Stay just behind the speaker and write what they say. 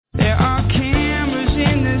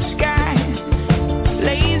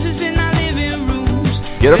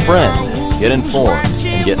get a friend, get informed,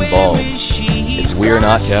 and get involved. It's We're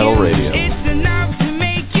Not Cattle Radio.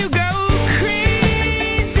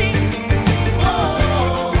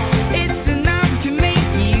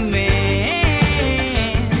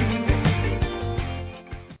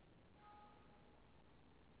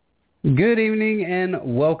 Good evening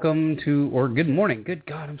and welcome to, or good morning. Good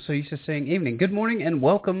God, I'm so used to saying evening. Good morning and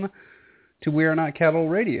welcome to We Are Not Cattle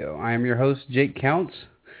Radio. I am your host, Jake Counts,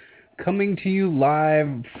 coming to you live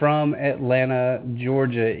from Atlanta,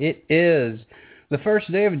 Georgia. It is the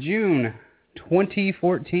first day of June,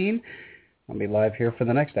 2014. I'll be live here for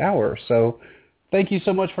the next hour. So thank you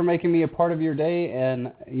so much for making me a part of your day.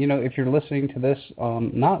 And, you know, if you're listening to this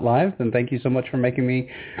not live, then thank you so much for making me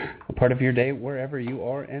a part of your day wherever you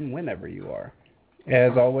are and whenever you are.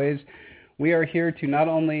 As always, we are here to not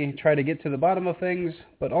only try to get to the bottom of things,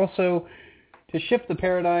 but also to shift the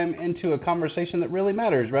paradigm into a conversation that really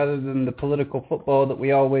matters rather than the political football that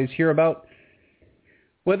we always hear about,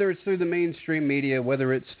 whether it's through the mainstream media,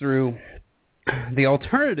 whether it's through the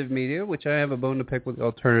alternative media, which I have a bone to pick with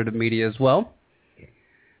alternative media as well.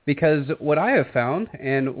 Because what I have found,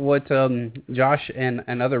 and what Josh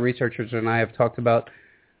and other researchers and I have talked about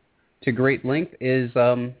to great length, is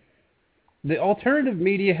the alternative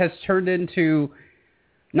media has turned into,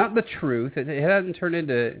 not the truth, it hasn't turned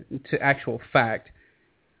into actual fact.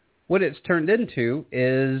 What it's turned into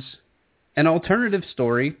is an alternative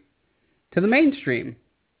story to the mainstream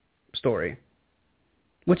story,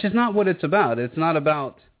 which is not what it's about. It's not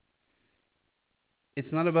about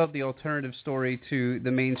the alternative story to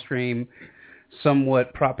the mainstream,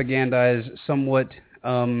 somewhat propagandized, somewhat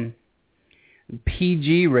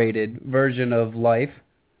PG-rated version of life.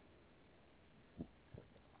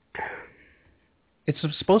 It's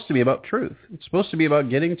supposed to be about truth. It's supposed to be about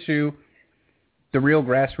getting to the real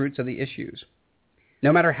grassroots of the issues.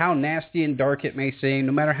 No matter how nasty and dark it may seem,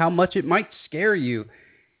 no matter how much it might scare you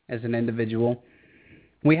as an individual,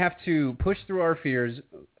 we have to push through our fears,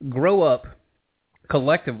 grow up,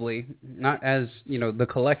 collectively, not as, you know, the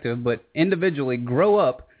collective, but individually grow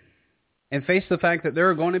up and face the fact that there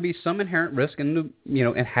are going to be some inherent risk in, you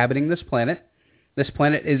know, inhabiting this planet. This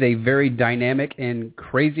planet is a very dynamic and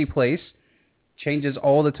crazy place. Changes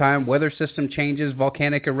all the time. Weather system changes,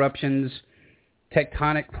 volcanic eruptions,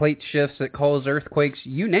 tectonic plate shifts that cause earthquakes,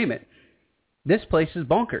 you name it. This place is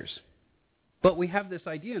bonkers. But we have this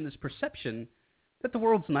idea and this perception that the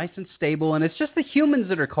world's nice and stable, and it's just the humans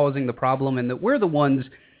that are causing the problem, and that we're the ones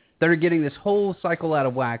that are getting this whole cycle out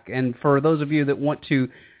of whack. And for those of you that want to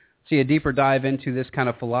see a deeper dive into this kind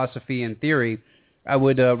of philosophy and theory, I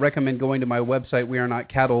would recommend going to my website,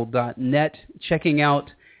 wearenotcattle.net, checking out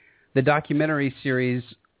the documentary series,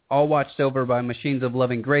 All Watched Over by Machines of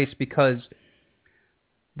Loving Grace, because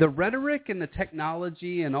the rhetoric and the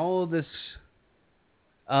technology and all of this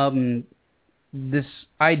this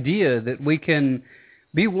idea that we can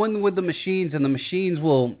be one with the machines, and the machines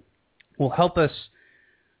will help us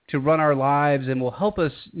to run our lives and will help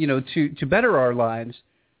us, you know, to better our lives,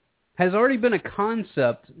 has already been a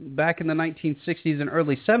concept back in the 1960s and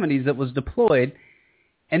early 70s that was deployed,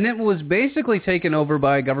 and it was basically taken over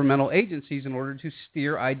by governmental agencies in order to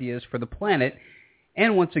steer ideas for the planet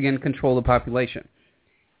and once again control the population.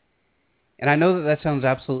 And I know that sounds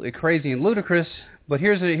absolutely crazy and ludicrous, but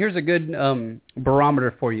here's a good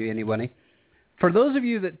barometer for you, anybody. For those of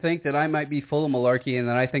you that think that I might be full of malarkey and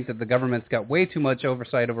that I think that the government's got way too much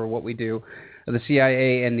oversight over what we do, the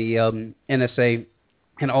CIA and the NSA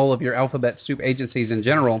and all of your alphabet soup agencies in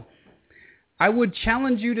general, I would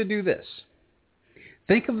challenge you to do this.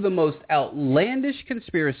 Think of the most outlandish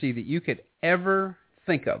conspiracy that you could ever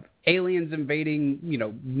think of. Aliens invading, you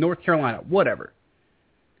know, North Carolina, whatever.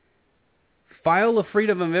 File a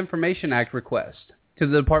Freedom of Information Act request to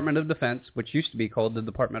the Department of Defense, which used to be called the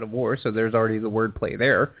Department of War, so there's already the wordplay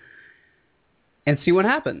there, and see what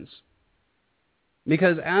happens.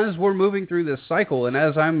 Because as we're moving through this cycle, and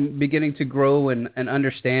as I'm beginning to grow and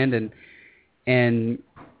understand and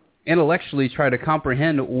intellectually try to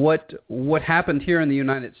comprehend what happened here in the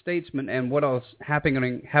United States and what else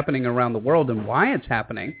happening around the world and why it's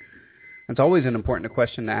happening, it's always an important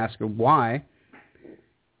question to ask why.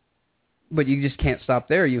 But you just can't stop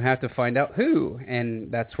there. You have to find out who, and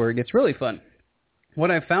that's where it gets really fun. What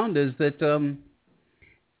I found is that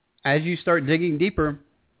as you start digging deeper,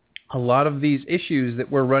 a lot of these issues that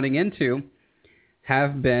we're running into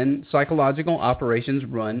have been psychological operations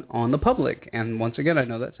run on the public. And once again, I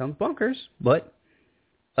know that sounds bonkers, but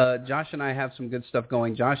Josh and I have some good stuff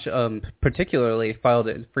going. Josh particularly filed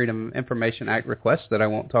a Freedom of Information Act request that I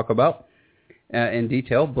won't talk about in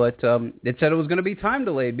detail, but it said it was going to be time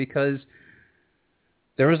delayed because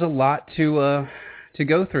there was a lot to to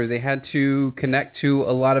go through. They had to connect to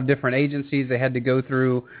a lot of different agencies. They had to go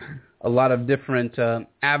through a lot of different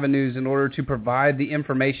avenues in order to provide the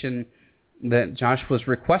information that Josh was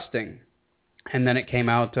requesting. And then it came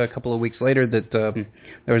out a couple of weeks later that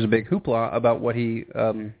there was a big hoopla about what he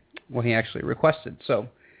actually requested. So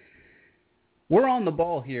we're on the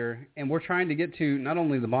ball here, and we're trying to get to not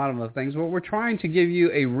only the bottom of things, but we're trying to give you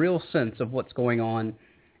a real sense of what's going on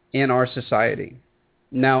in our society.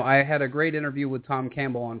 Now, I had a great interview with Tom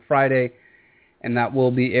Campbell on Friday, and that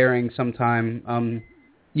will be airing sometime.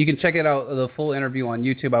 You can check it out, the full interview on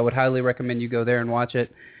YouTube. I would highly recommend you go there and watch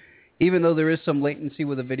it, even though there is some latency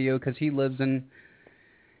with the video because he lives in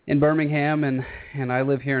Birmingham and I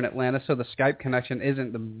live here in Atlanta, so the Skype connection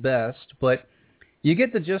isn't the best. But you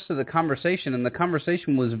get the gist of the conversation, and the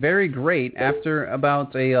conversation was very great after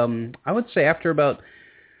about I would say after about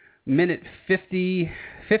minute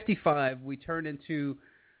 55, we turned into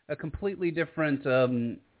a completely different,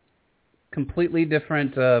 wait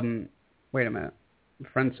a minute. A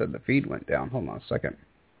friend said the feed went down. Hold on a second.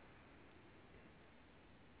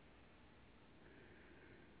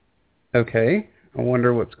 Okay. I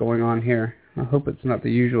wonder what's going on here. I hope it's not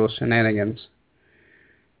the usual shenanigans.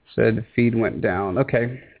 Said the feed went down.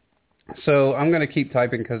 Okay. So I'm going to keep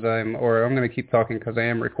typing I'm going to keep talking because I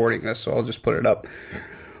am recording this, so I'll just put it up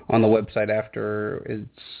on the website after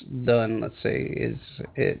it's done. Let's say, is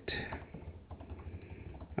it...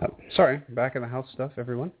 Oh, sorry, back in the house stuff,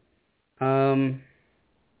 everyone.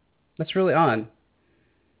 That's really odd.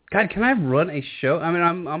 God, can I run a show? I mean,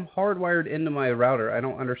 I'm hardwired into my router. I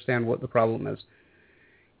don't understand what the problem is.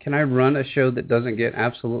 Can I run a show that doesn't get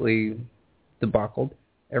absolutely debacled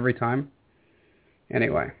every time?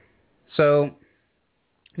 Anyway, so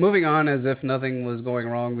moving on as if nothing was going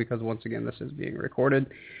wrong, because once again, this is being recorded.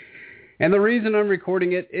 And the reason I'm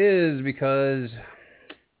recording it is because,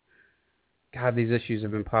 God, these issues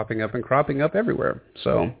have been popping up and cropping up everywhere.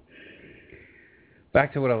 So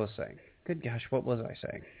back to what I was saying. Good gosh, what was I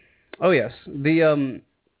saying? Oh, yes.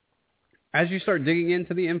 As you start digging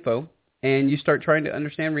into the info and you start trying to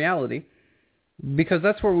understand reality, because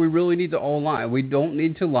that's where we really need to all lie. We don't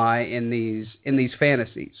need to lie in these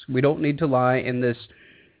fantasies. We don't need to lie in this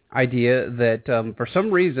idea that for some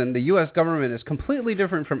reason the U.S. government is completely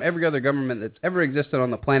different from every other government that's ever existed on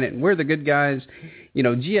the planet, and we're the good guys,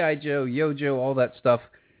 G.I. Joe, Yo-Joe, all that stuff.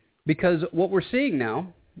 Because what we're seeing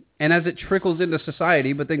now, and as it trickles into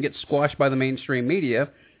society but then gets squashed by the mainstream media,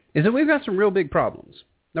 is that we've got some real big problems.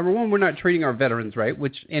 Number one, we're not treating our veterans right,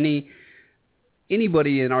 which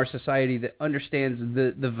anybody in our society that understands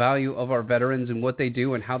the value of our veterans and what they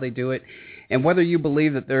do and how they do it, and whether you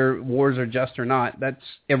believe that their wars are just or not, that's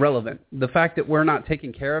irrelevant. The fact that we're not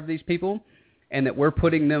taking care of these people and that we're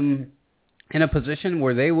putting them in a position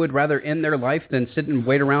where they would rather end their life than sit and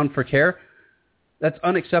wait around for care, that's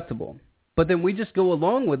unacceptable. But then we just go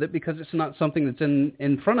along with it because it's not something that's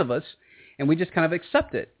in front of us, and we just kind of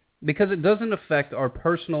accept it because it doesn't affect our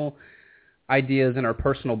personal ideas and our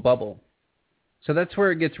personal bubble. So that's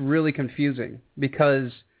where it gets really confusing,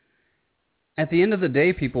 because at the end of the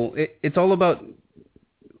day, people, it's all about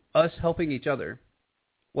us helping each other.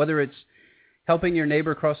 Whether it's helping your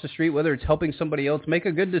neighbor across the street, whether it's helping somebody else make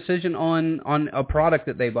a good decision on a product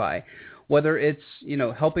that they buy, whether it's,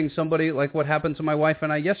 helping somebody like what happened to my wife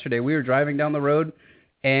and I yesterday. We were driving down the road,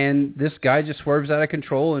 and this guy just swerves out of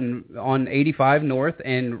control and on 85 North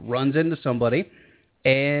and runs into somebody,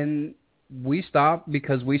 and we stopped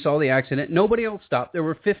because we saw the accident. Nobody else stopped. There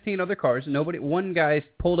were 15 other cars. One guy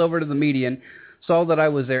pulled over to the median, saw that I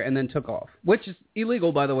was there, and then took off, which is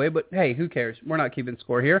illegal, by the way, but hey, who cares? We're not keeping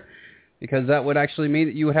score here, because that would actually mean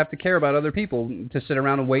that you would have to care about other people to sit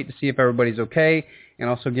around and wait to see if everybody's okay and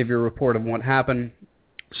also give you a report of what happened.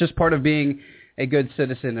 It's just part of being a good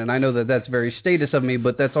citizen, and I know that that's very status of me,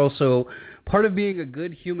 but that's also part of being a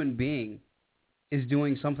good human being, is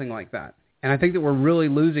doing something like that. And I think that we're really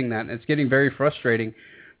losing that, and it's getting very frustrating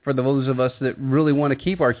for those of us that really want to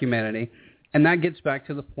keep our humanity. And that gets back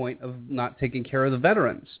to the point of not taking care of the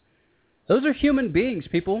veterans. Those are human beings,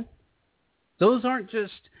 people. Those aren't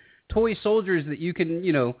just toy soldiers that you can,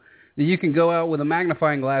 that you can go out with a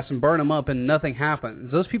magnifying glass and burn them up and nothing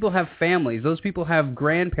happens. Those people have families. Those people have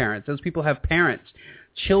grandparents. Those people have parents,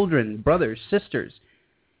 children, brothers, sisters.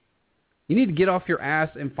 You need to get off your ass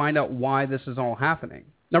and find out why this is all happening.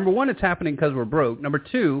 Number one, it's happening because we're broke. Number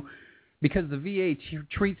two, because the VA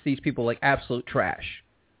treats these people like absolute trash.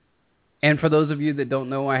 And for those of you that don't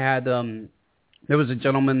know, I had there was a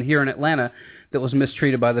gentleman here in Atlanta that was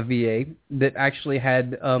mistreated by the VA that actually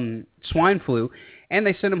had swine flu, and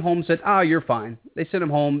they sent him home and said, you're fine. They sent him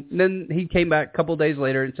home. Then he came back a couple days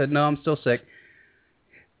later and said, no, I'm still sick.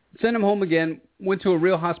 Sent him home again. went to a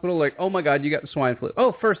real hospital, like, oh my God, you got the swine flu.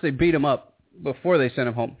 Oh, first they beat him up before they sent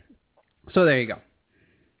him home. So there you go.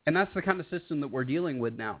 And that's the kind of system that we're dealing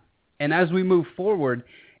with now. And as we move forward,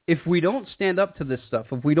 if we don't stand up to this stuff,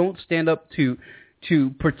 if we don't stand up to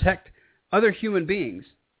protect other human beings,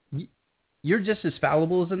 you're just as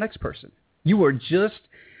fallible as the next person. You are just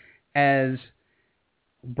as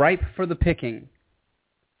ripe for the picking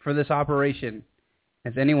for this operation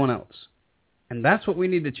as anyone else. And that's what we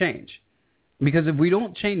need to change. Because if we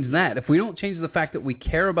don't change that, if we don't change the fact that we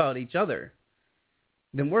care about each other,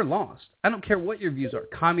 then we're lost. I don't care what your views are.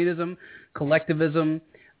 Communism, collectivism,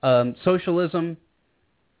 socialism.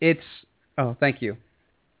 Oh, thank you.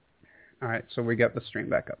 All right, so we got the stream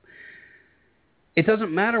back up. It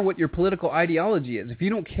doesn't matter what your political ideology is. If you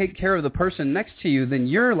don't take care of the person next to you, then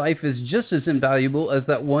your life is just as invaluable as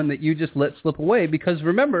that one that you just let slip away. Because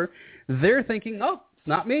remember, they're thinking, oh, it's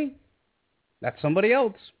not me. That's somebody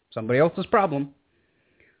else. Somebody else's problem.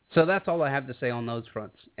 So that's all I have to say on those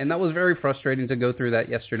fronts. And that was very frustrating to go through that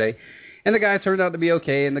yesterday. And the guy turned out to be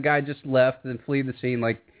okay, and the guy just left and fled the scene,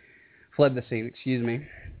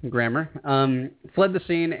 grammar. Fled the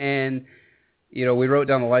scene, and, you know, we wrote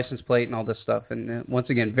down the license plate and all this stuff. And once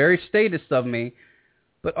again, very statist of me.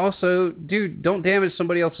 But also, dude, don't damage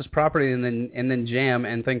somebody else's property and then jam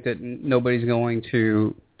and think that nobody's going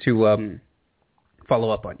to follow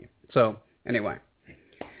up on you. So, anyway.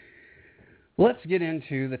 Let's get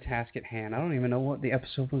into the task at hand. I don't even know what the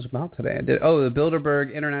episode was about today. The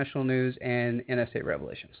Bilderberg, international news, and NSA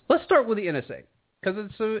revelations. Let's start with the NSA, because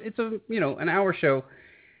it's an hour show,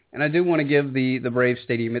 and I do want to give the Brave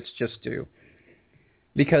Stadium its just due,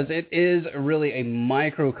 because it is really a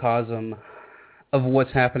microcosm of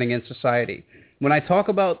what's happening in society. When I talk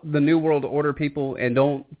about the New World Order, people, and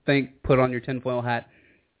don't think put on your tinfoil hat,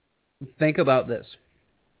 think about this.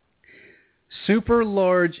 Super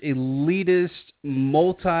large, elitist,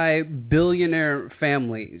 multi-billionaire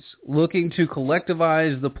families looking to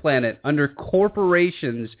collectivize the planet under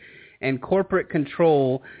corporations and corporate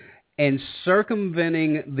control and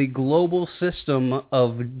circumventing the global system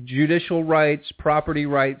of judicial rights, property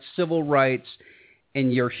rights, civil rights,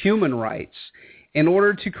 and your human rights in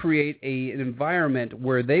order to create an environment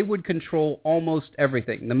where they would control almost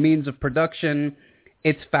everything. The means of production,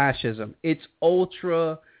 it's fascism. It's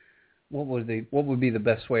ultra... What would be the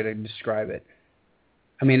best way to describe it?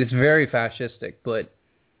 I mean, it's very fascistic, but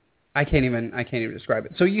I can't even describe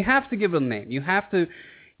it. So you have to give it a name. You have to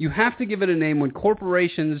give it a name when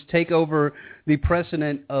corporations take over the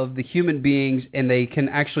precedent of the human beings, and they can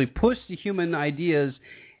actually push the human ideas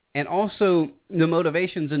and also the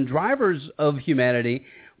motivations and drivers of humanity,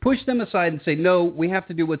 push them aside and say, no, we have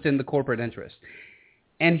to do what's in the corporate interest.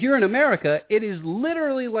 And here in America, it is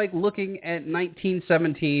literally like looking at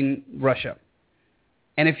 1917 Russia.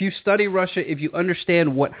 And if you study Russia, if you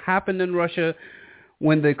understand what happened in Russia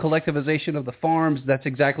when the collectivization of the farms, that's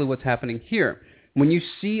exactly what's happening here. When you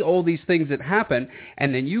see all these things that happen,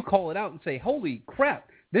 and then you call it out and say, holy crap,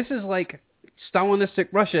 this is like Stalinistic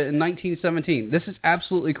Russia in 1917. This is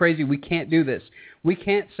absolutely crazy. We can't do this. We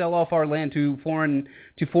can't sell off our land to foreign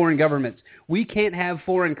governments. We can't have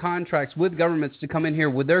foreign contracts with governments to come in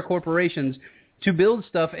here with their corporations to build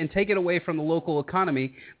stuff and take it away from the local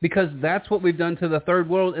economy, because that's what we've done to the third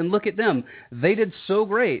world. And look at them. They did so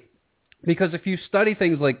great. Because if you study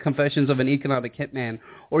things like Confessions of an Economic Hitman,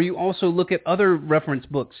 or you also look at other reference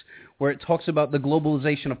books where it talks about the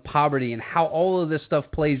globalization of poverty and how all of this stuff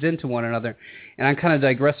plays into one another, and I'm kind of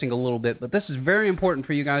digressing a little bit, but this is very important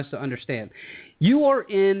for you guys to understand. You are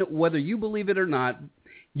in, whether you believe it or not,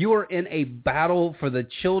 you are in a battle for the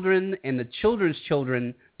children and the children's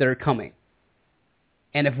children that are coming.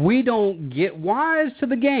 And if we don't get wise to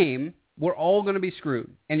the game, we're all going to be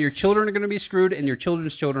screwed. And your children are going to be screwed, and your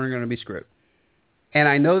children's children are going to be screwed. And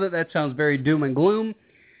I know that sounds very doom and gloom,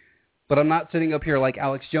 but I'm not sitting up here like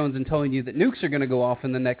Alex Jones and telling you that nukes are going to go off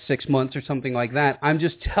in the next 6 months or something like that. I'm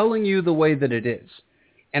just telling you the way that it is.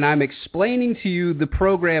 And I'm explaining to you the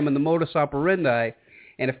program and the modus operandi.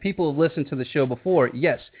 And if people have listened to the show before,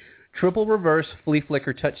 yes, triple reverse, flea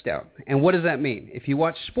flicker, touchdown. And what does that mean? If you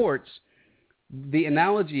watch sports, the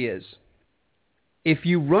analogy is, if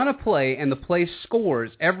you run a play and the play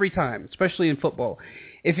scores every time, especially in football,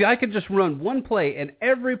 if I could just run one play and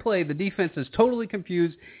every play the defense is totally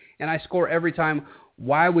confused and I score every time,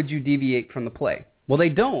 why would you deviate from the play? Well, they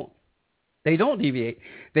don't. They don't deviate.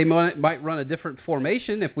 They might run a different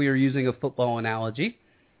formation if we are using a football analogy.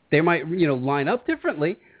 They might, line up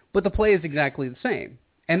differently, but the play is exactly the same.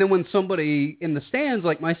 And then when somebody in the stands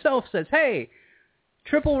like myself says, hey,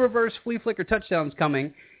 triple reverse flea flicker touchdown's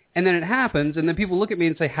coming, and then it happens, and then people look at me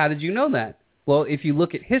and say, how did you know that? Well, if you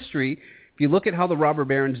look at history, if if you look at how the robber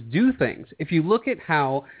barons do things, if you look at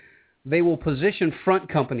how they will position front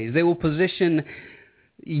companies, they will position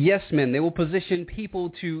yes men, they will position people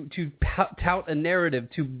to tout a narrative,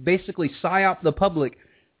 to basically psyop the public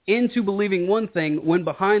into believing one thing when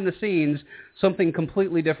behind the scenes something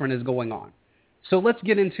completely different is going on. So let's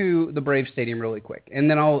get into the Braves Stadium really quick, and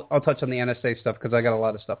then I'll touch on the NSA stuff because I got a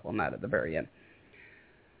lot of stuff on that at the very end.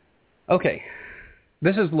 Okay,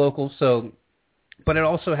 this is local, but it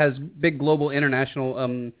also has big global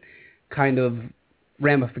international kind of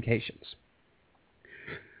ramifications.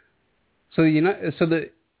 So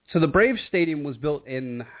the Braves Stadium was built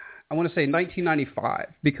in, I want to say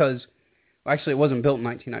 1995, because actually it wasn't built in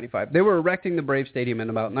 1995. They were erecting the Braves Stadium in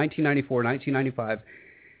about 1994, 1995,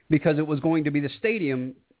 because it was going to be the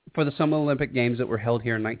stadium for the Summer Olympic Games that were held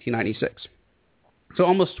here in 1996. So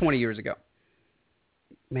almost 20 years ago.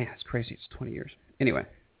 Man, it's crazy. It's 20 years. Anyway,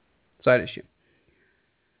 side issue.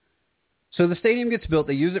 So the stadium gets built,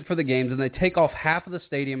 they use it for the games, and they take off half of the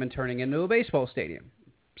stadium and turning it into a baseball stadium.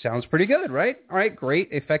 Sounds pretty good, right? All right, great,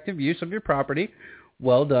 effective use of your property.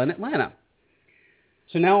 Well done, Atlanta.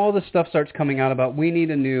 So now all this stuff starts coming out about we need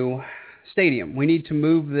a new stadium. We need to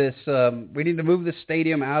move this. We need to move this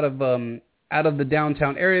stadium out of the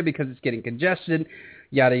downtown area because it's getting congested.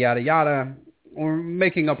 Yada yada yada. We're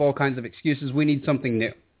making up all kinds of excuses. We need something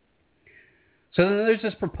new. So then there's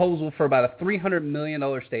this proposal for about a $300 million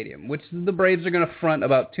stadium, which the Braves are going to front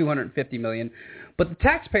about $250 million. But the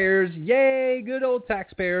taxpayers, yay, good old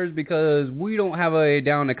taxpayers, because we don't have a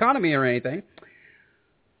down economy or anything,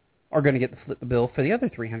 are going to get to flip the bill for the other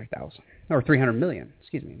 $300,000 or $300 million.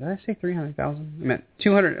 Excuse me, did I say $300,000? I meant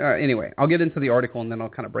 200. Anyway, I'll get into the article and then I'll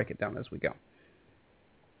kind of break it down as we go.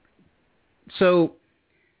 So,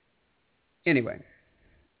 anyway,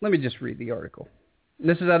 let me just read the article.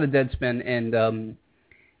 This is out of Deadspin and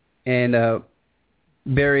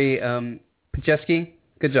Barry Pacheski.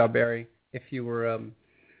 Good job, Barry. If you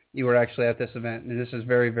were actually at this event, and this is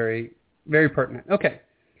very, very, very pertinent. Okay.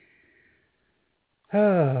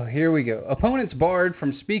 Oh, here we go. Opponents barred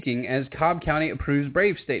from speaking as Cobb County approves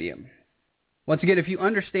Brave Stadium. Once again, if you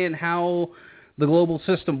understand how the global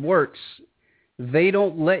system works, they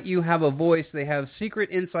don't let you have a voice. They have secret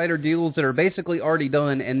insider deals that are basically already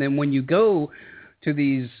done, and then when you go to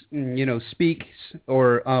these, speaks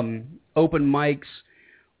or open mics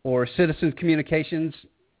or citizens communications,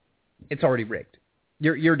 it's already rigged.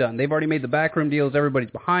 You're done. They've already made the backroom deals.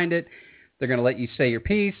 Everybody's behind it. They're going to let you say your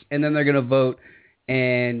piece, and then they're going to vote,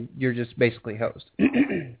 and you're just basically host.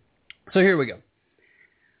 So here we go.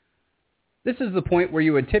 This is the point where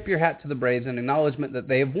you would tip your hat to the Braves in acknowledgement that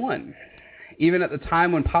they have won. Even at the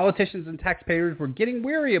time when politicians and taxpayers were getting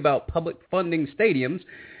weary about public funding stadiums,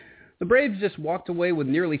 the Braves just walked away with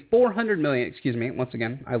nearly $400 million. Excuse me, once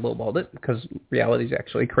again, I lowballed it because reality is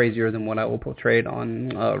actually crazier than what I will portray it on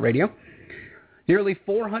radio. Nearly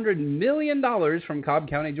 $400 million from Cobb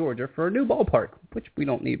County, Georgia for a new ballpark, which we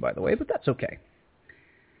don't need, by the way, but that's okay.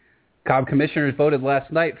 Cobb commissioners voted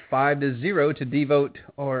last night 5-0 to devote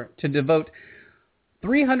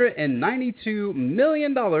 $392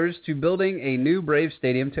 million to building a new Braves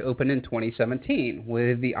Stadium to open in 2017,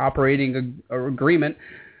 with the operating agreement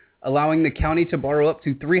allowing the county to borrow up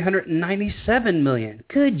to $397 million.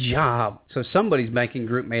 Good job. So somebody's banking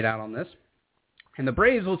group made out on this. And the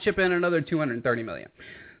Braves will chip in another $230 million.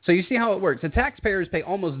 So you see how it works. The taxpayers pay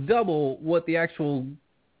almost double what the actual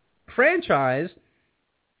franchise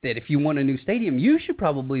did. If you want a new stadium, you should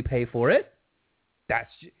probably pay for it.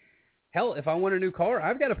 Hell, if I want a new car,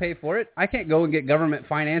 I've got to pay for it. I can't go and get government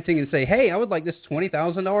financing and say, hey, I would like this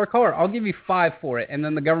 $20,000 car. I'll give you $5 for it, and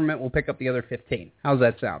then the government will pick up the other $15. How's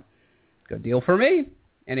that sound? Good deal for me.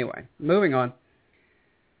 Anyway, moving on.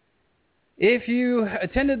 If you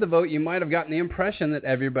attended the vote, you might have gotten the impression that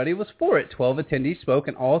everybody was for it. 12 attendees spoke,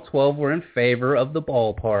 and all 12 were in favor of the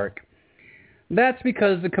ballpark. That's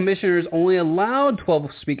because the commissioners only allowed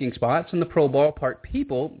 12 speaking spots, and the pro-ballpark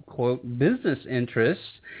people, quote, business interests,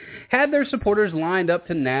 had their supporters lined up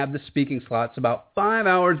to nab the speaking slots about 5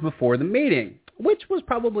 hours before the meeting, which was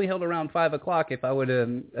probably held around 5 o'clock if I would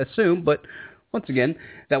assume, but once again,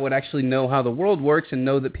 that would actually know how the world works and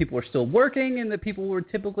know that people are still working and that people would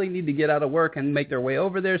typically need to get out of work and make their way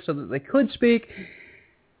over there so that they could speak.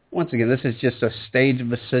 Once again, this is just a stage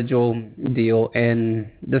vestigial deal, and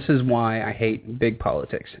this is why I hate big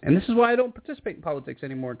politics. And this is why I don't participate in politics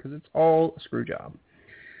anymore, because it's all a screw job.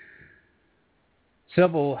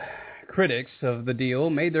 Several critics of the deal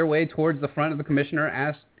made their way towards the front of the commissioner,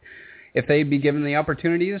 asked if they'd be given the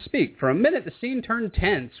opportunity to speak. For a minute, the scene turned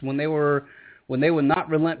tense when when they would not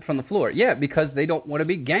relent from the floor. Yeah, because they don't want to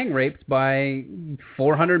be gang raped by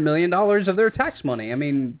 $400 million of their tax money. I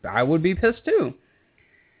mean, I would be pissed too.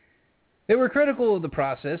 They were critical of the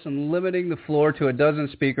process and limiting the floor to a dozen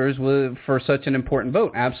speakers for such an important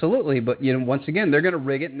vote. Absolutely. But, once again, they're going to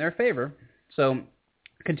rig it in their favor. So,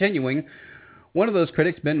 continuing, one of those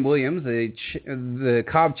critics, Ben Williams, the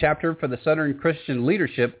Cobb chapter for the Southern Christian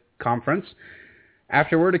Leadership Conference,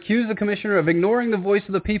 afterward accused the commissioner of ignoring the voice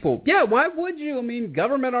of the people. Yeah, why would you? I mean,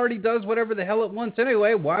 government already does whatever the hell it wants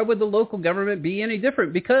anyway. Why would the local government be any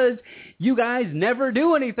different? Because you guys never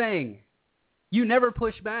do anything. You never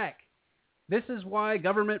push back. This is why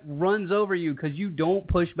government runs over you, because you don't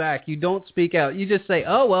push back. You don't speak out. You just say,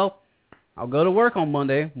 oh, well, I'll go to work on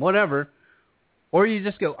Monday, whatever. Or you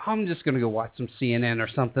just go, I'm just going to go watch some CNN or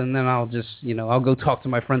something, and then I'll just, I'll go talk to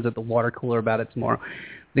my friends at the water cooler about it tomorrow.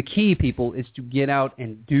 The key, people, is to get out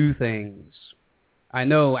and do things. I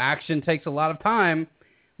know action takes a lot of time.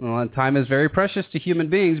 Well, time is very precious to human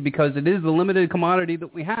beings because it is the limited commodity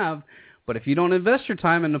that we have. But if you don't invest your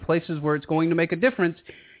time in the places where it's going to make a difference,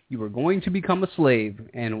 you are going to become a slave.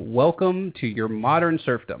 And welcome to your modern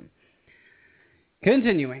serfdom.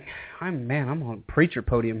 Continuing. I'm on a preacher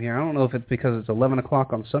podium here. I don't know if it's because it's 11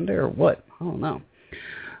 o'clock on Sunday or what. I don't know.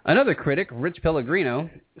 Another critic, Rich Pellegrino,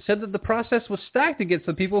 said that the process was stacked against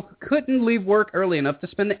the people who couldn't leave work early enough to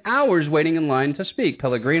spend hours waiting in line to speak.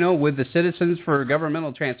 Pellegrino, with the Citizens for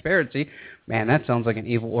Governmental Transparency, man, that sounds like an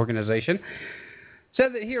evil organization,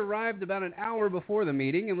 said that he arrived about an hour before the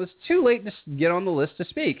meeting and was too late to get on the list to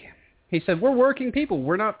speak. He said, we're working people.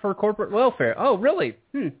 We're not for corporate welfare. Oh, really?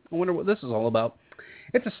 I wonder what this is all about.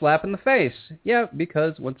 It's a slap in the face. Yeah,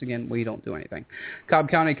 because, once again, we don't do anything. Cobb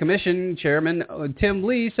County Commission Chairman Tim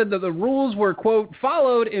Lee said that the rules were, quote,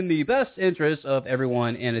 followed in the best interest of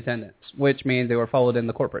everyone in attendance, which means they were followed in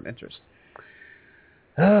the corporate interest.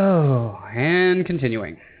 Oh, and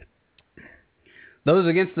continuing. Those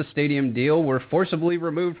against the stadium deal were forcibly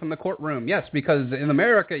removed from the courtroom. Yes, because in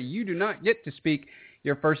America, you do not get to speak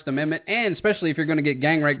your First Amendment, and especially if you're going to get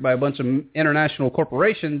gang raped by a bunch of international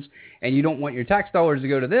corporations and you don't want your tax dollars to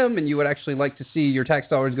go to them and you would actually like to see your tax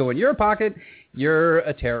dollars go in your pocket, you're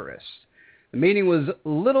a terrorist. The meeting was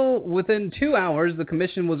within 2 hours. The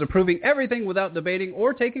commission was approving everything without debating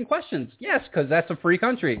or taking questions. Yes, because that's a free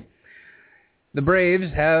country. The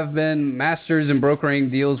Braves have been masters in brokering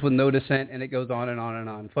deals with no dissent, and it goes on and on and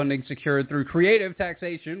on. Funding secured through creative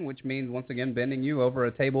taxation, which means, once again, bending you over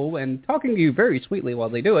a table and talking to you very sweetly while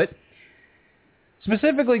they do it.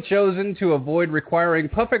 Specifically chosen to avoid requiring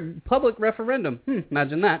public referendum.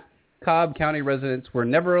 Imagine that. Cobb County residents were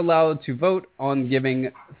never allowed to vote on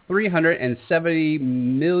giving $397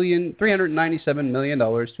 million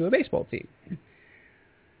to a baseball team.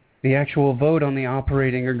 The actual vote on the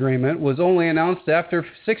operating agreement was only announced after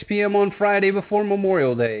 6 p.m. on Friday before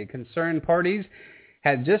Memorial Day. Concerned parties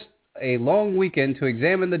had just a long weekend to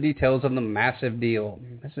examine the details of the massive deal.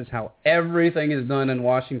 This is how everything is done in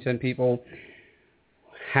Washington. People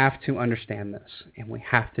have to understand this, and we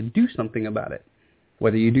have to do something about it.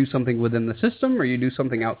 Whether you do something within the system or you do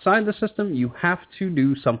something outside the system, you have to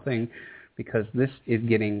do something because this is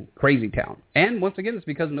getting crazy town. And once again, it's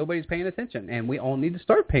because nobody's paying attention. And we all need to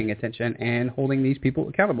start paying attention and holding these people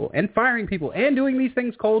accountable and firing people and doing these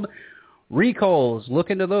things called recalls. Look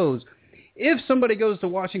into those. If somebody goes to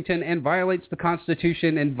Washington and violates the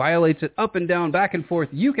Constitution and violates it up and down, back and forth,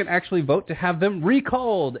 you can actually vote to have them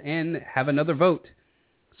recalled and have another vote.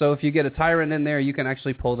 So if you get a tyrant in there, you can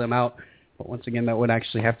actually pull them out. But once again, that would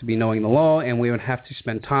actually have to be knowing the law, and we would have to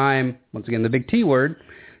spend time, once again, the big T word,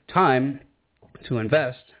 time, to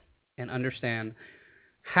invest and understand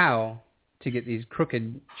how to get these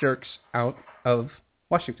crooked jerks out of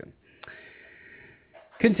Washington.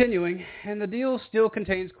 Continuing, and the deal still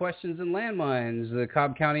contains questions and landmines. The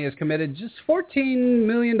Cobb County has committed just $14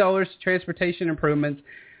 million to transportation improvements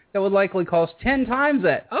that would likely cost 10 times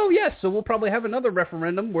that. Oh, yes, so we'll probably have another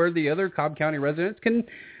referendum where the other Cobb County residents can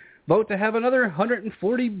vote to have another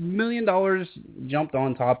 $140 million jumped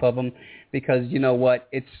on top of them because, you know what,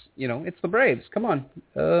 it's the Braves. Come on.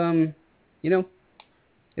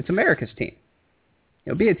 It's America's team.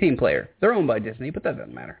 Be a team player. They're owned by Disney, but that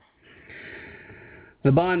doesn't matter.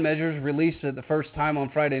 The bond measures released at the first time on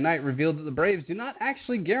Friday night revealed that the Braves do not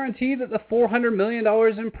actually guarantee that the $400 million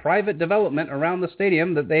in private development around the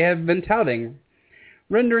stadium that they have been touting,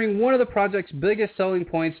 rendering one of the project's biggest selling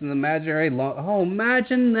points in the imaginary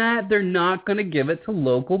imagine that. They're not going to give it to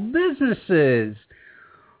local businesses.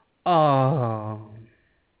 Oh.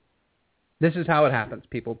 This is how it happens,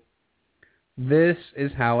 people. This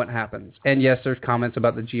is how it happens. And yes, there's comments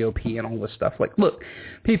about the GOP and all this stuff. Like, look,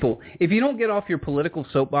 people, if you don't get off your political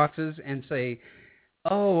soapboxes and say,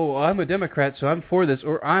 oh, I'm a Democrat, so I'm for this,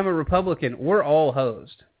 or I'm a Republican, we're all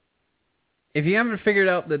hosed. If you haven't figured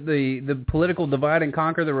out that the political divide and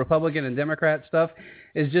conquer, the Republican and Democrat stuff,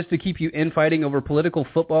 is just to keep you infighting over political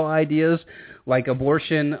football ideas like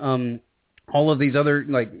abortion, all of these other,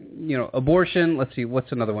 like, abortion, let's see,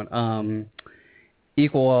 what's another one?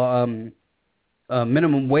 Equal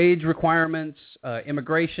minimum wage requirements,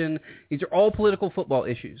 immigration. These are all political football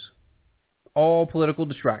issues, all political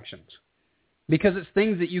distractions. Because it's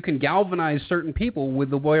things that you can galvanize certain people with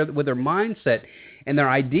their mindset and their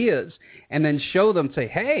ideas, and then show them, say,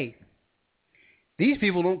 hey, these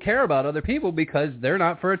people don't care about other people because they're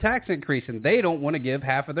not for a tax increase, and they don't want to give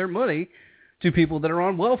half of their money to people that are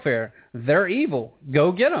on welfare. They're evil.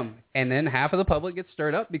 Go get them. And then half of the public gets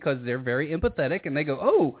stirred up because they're very empathetic, and they go,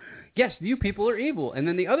 oh, yes, you people are evil. And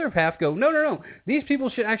then the other half go, no. These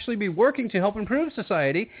people should actually be working to help improve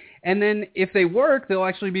society. And then if they work, they'll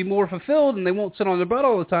actually be more fulfilled, and they won't sit on their butt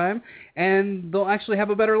all the time, and they'll actually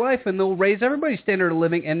have a better life, and they'll raise everybody's standard of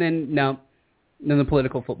living. And then the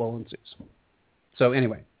political football ensues. So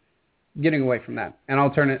anyway, getting away from that. And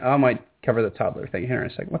I might cover the toddler thing here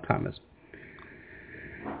in a second. What time is it?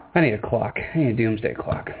 I need a clock. I need a doomsday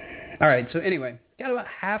clock. All right, so anyway, got about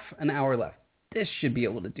half an hour left. This should be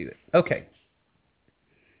able to do it. Okay.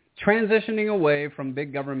 Transitioning away from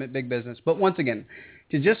big government, big business. But once again,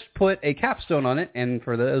 to just put a capstone on it, and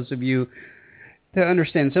for those of you that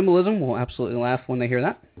understand symbolism will absolutely laugh when they hear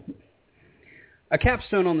that. A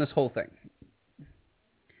capstone on this whole thing.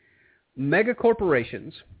 Mega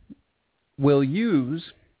corporations will use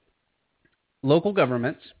local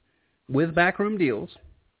governments with backroom deals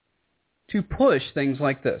to push things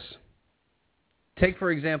like this. Take,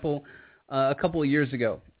 for example, a couple of years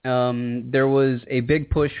ago, there was a big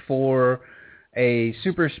push for a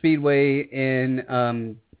super speedway in,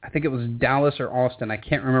 I think it was Dallas or Austin. I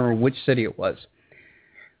can't remember which city it was.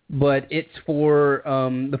 But it's for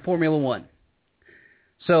the Formula One.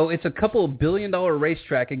 So it's a couple of $1 billion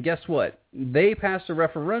racetrack, and guess what? They passed a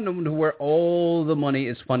referendum to where all the money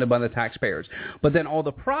is funded by the taxpayers. But then all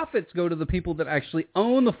the profits go to the people that actually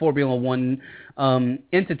own the Formula One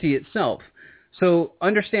entity itself. So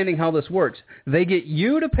understanding how this works, they get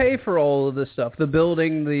you to pay for all of this stuff, the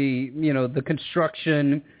building, the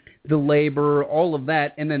construction, the labor, all of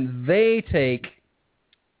that, and then they take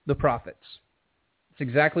the profits. It's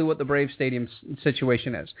exactly what the Braves Stadium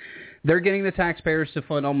situation is. They're getting the taxpayers to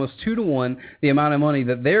fund almost 2-to-1 the amount of money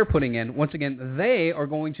that they're putting in. Once again, they are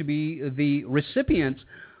going to be the recipients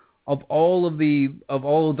of all of the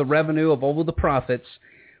revenue, of all of the profits,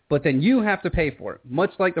 but then you have to pay for it.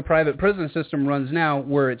 Much like the private prison system runs now,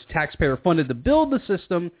 where it's taxpayer funded to build the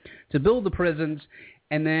system, to build the prisons,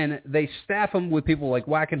 and then they staff them with people like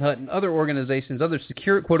Wackenhut and other organizations, other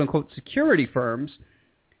quote-unquote security firms,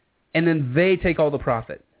 and then they take all the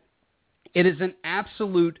profit. It is an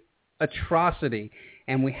absolute atrocity,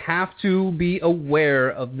 and we have to be aware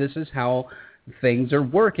of this is how things are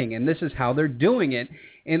working, and this is how they're doing it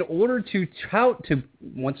in order to tout to,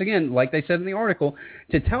 once again, like they said in the article,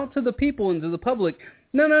 to tout to the people and to the public,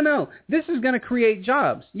 no, this is going to create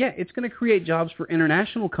jobs. Yeah, it's going to create jobs for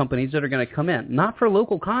international companies that are going to come in, not for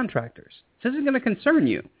local contractors. This isn't going to concern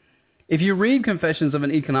you. If you read Confessions of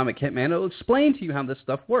an Economic Hitman, it'll explain to you how this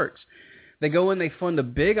stuff works. They go and they fund a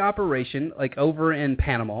big operation like over in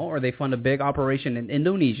Panama, or they fund a big operation in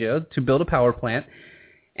Indonesia to build a power plant,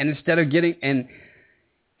 and instead of getting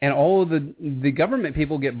and all of the government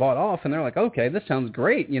people get bought off, and they're like, okay, this sounds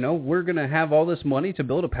great, we're going to have all this money to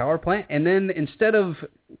build a power plant, and then instead of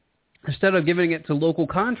giving it to local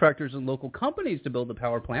contractors and local companies to build the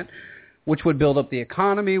power plant, which would build up the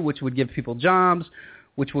economy, which would give people jobs,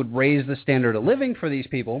 which would raise the standard of living for these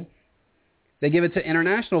people, they give it to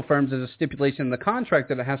international firms as a stipulation in the contract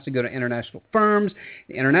that it has to go to international firms.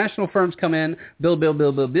 The international firms come in,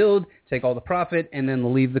 build, take all the profit, and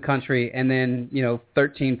then leave the country. And then,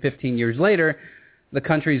 13, 15 years later, the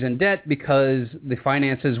country's in debt because the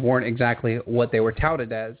finances weren't exactly what they were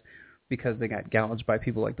touted as, because they got gouged by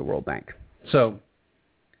people like the World Bank. So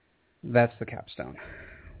that's the capstone.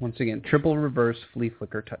 Once again, triple reverse flea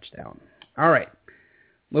flicker touchdown. All right.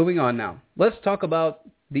 Moving on now. Let's talk about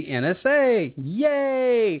the NSA.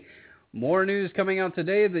 Yay! More news coming out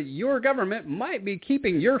today that your government might be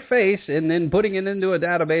keeping your face and then putting it into a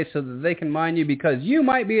database so that they can mine you because you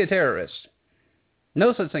might be a terrorist.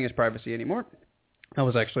 No such thing as privacy anymore. That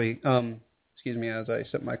was actually, excuse me as I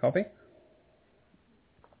sip my coffee.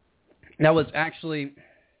 That was actually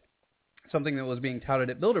something that was being touted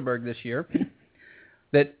at Bilderberg this year,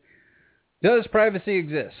 that Does privacy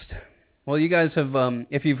exist? Well, you guys have,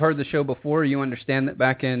 if you've heard the show before, you understand that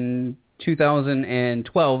back in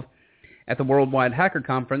 2012 at the Worldwide Hacker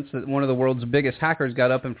Conference, that one of the world's biggest hackers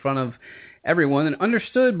got up in front of everyone and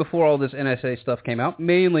understood before all this NSA stuff came out,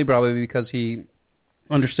 mainly probably because he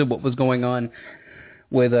understood what was going on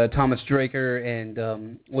with Thomas Draker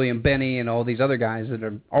and William Benny and all these other guys that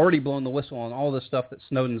are already blowing the whistle on all the stuff that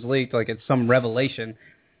Snowden's leaked, like it's some revelation.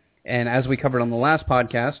 And as we covered on the last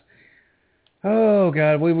podcast, oh,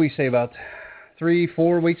 God, what did we say about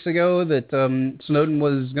 3-4 weeks ago that Snowden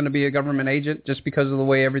was going to be a government agent just because of the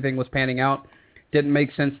way everything was panning out? Didn't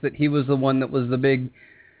make sense that he was the one that was the big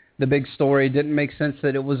story. Didn't make sense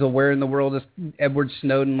that it was a where in the world is Edward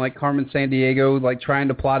Snowden, like Carmen Sandiego, like trying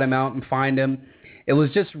to plot him out and find him. It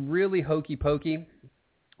was just really hokey pokey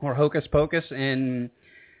or hocus pocus, and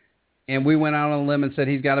we went out on a limb and said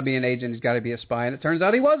he's got to be an agent, he's got to be a spy, and it turns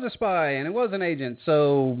out he was a spy and it was an agent.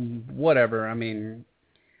 So whatever. I mean,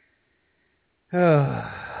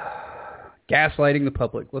 gaslighting the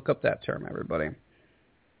public. Look up that term, everybody.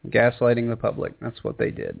 Gaslighting the public. That's what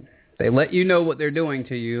they did. They let you know what they're doing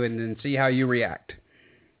to you and then see how you react.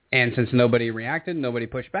 And since nobody reacted, nobody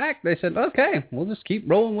pushed back, they said, okay, we'll just keep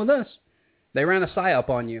rolling with this. They ran a psyop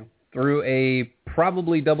on you through a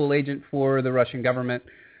probably double agent for the Russian government,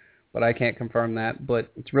 but I can't confirm that.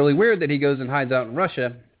 But it's really weird that he goes and hides out in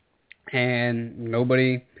Russia, and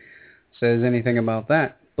nobody says anything about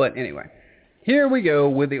that. But anyway, here we go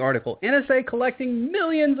with the article. NSA collecting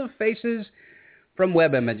millions of faces from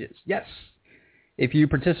web images. Yes. If you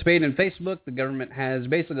participate in Facebook, the government has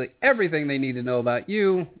basically everything they need to know about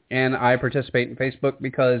you, and I participate in Facebook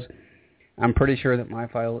because I'm pretty sure that my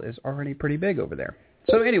file is already pretty big over there.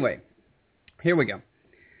 So anyway, here we go.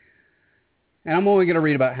 And I'm only going to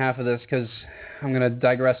read about half of this because I'm going to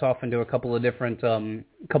digress off into a couple of different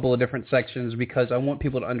sections because I want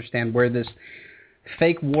people to understand where this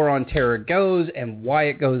fake war on terror goes and why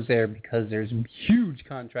it goes there, because there's huge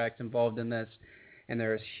contracts involved in this, and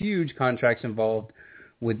there's huge contracts involved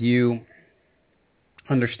with you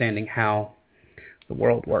understanding how the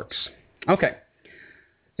world works. Okay.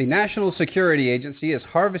 The National Security Agency is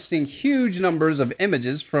harvesting huge numbers of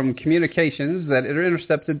images from communications that are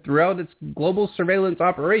intercepted throughout its global surveillance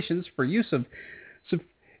operations for use of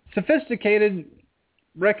sophisticated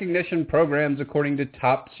recognition programs, according to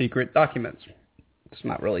top secret documents. It's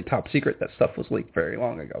not really top secret. That stuff was leaked very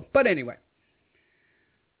long ago. But anyway,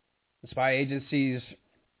 the spy agency's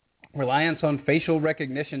reliance on facial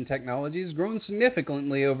recognition technology has grown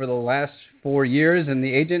significantly over the last 4 years, and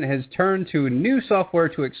the agent has turned to new software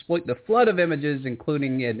to exploit the flood of images,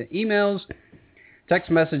 including in emails, text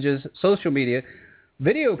messages, social media,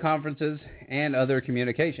 video conferences, and other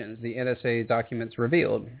communications, the NSA documents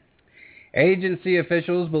revealed. Agency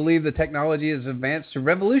officials believe the technology has advanced to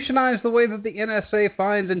revolutionize the way that the NSA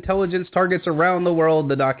finds intelligence targets around the world,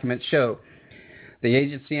 the documents show. The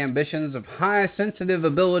agency ambitions of high sensitive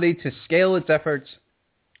ability to scale its efforts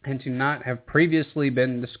and to not have previously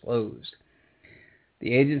been disclosed.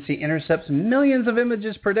 The agency intercepts millions of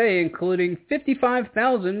images per day, including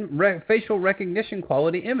 55,000 facial recognition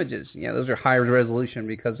quality images. Yeah, those are high resolution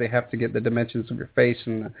because they have to get the dimensions of your face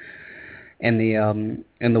and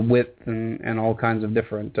the width and all kinds of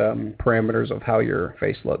different parameters of how your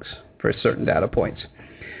face looks for certain data points.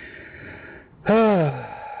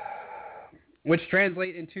 Which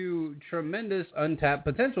translate into tremendous untapped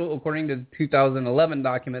potential, according to 2011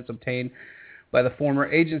 documents obtained by the former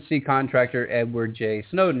agency contractor Edward J.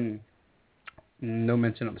 Snowden. No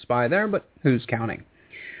mention of spy there, but who's counting?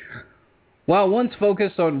 While once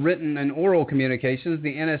focused on written and oral communications,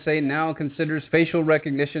 the NSA now considers facial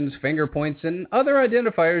recognitions, finger points, and other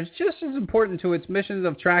identifiers just as important to its missions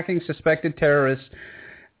of tracking suspected terrorists,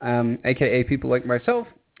 aka people like myself,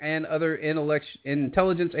 and other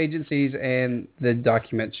intelligence agencies, and the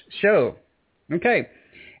documents show. Okay.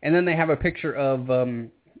 And then they have a picture of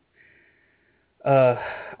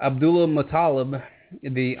Abdullah Muttalib,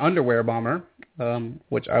 the underwear bomber,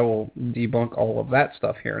 which I will debunk all of that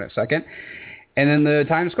stuff here in a second. And then the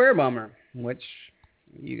Times Square bomber, which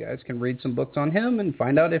you guys can read some books on him and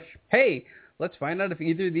find out let's find out if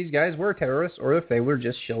either of these guys were terrorists or if they were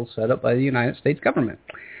just shills set up by the United States government.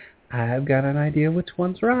 I've got an idea which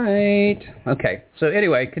one's right. Okay, so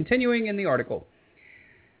anyway, continuing in the article.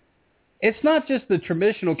 It's not just the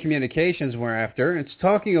traditional communications we're after. It's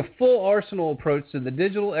talking a full arsenal approach to the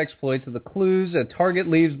digital exploits of the clues a target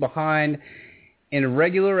leaves behind in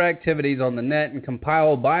irregular activities on the net and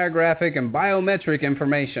compile biographic and biometric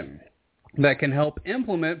information that can help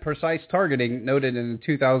implement precise targeting, noted in the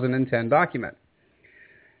 2010 document.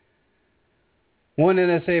 One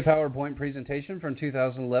NSA PowerPoint presentation from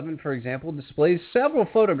 2011, for example, displays several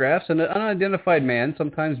photographs of an unidentified man,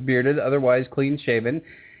 sometimes bearded, otherwise clean-shaven,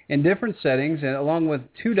 in different settings, and along with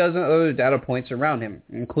 24 other data points around him.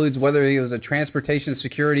 It includes whether he was a Transportation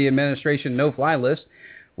Security Administration no-fly list,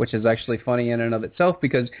 which is actually funny in and of itself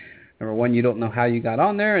because, number one, you don't know how you got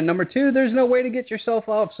on there, and number two, there's no way to get yourself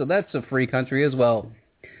off, so that's a free country as well.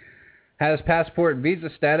 Has passport visa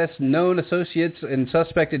status, known associates, and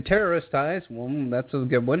suspected terrorist ties. Well, that's a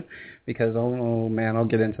good one because, oh man, I'll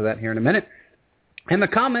get into that here in a minute. And the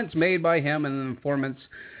comments made by him and the informants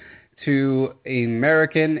to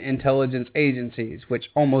American intelligence agencies, which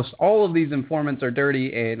almost all of these informants are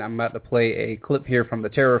dirty, and I'm about to play a clip here from the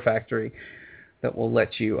Terror Factory that will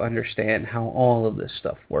let you understand how all of this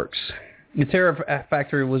stuff works. The Terror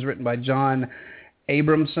Factory was written by John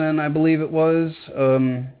Abramson, I believe it was.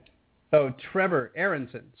 Trevor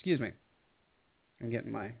Aronson. Excuse me. I'm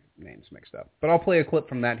getting my names mixed up. But I'll play a clip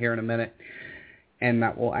from that here in a minute. And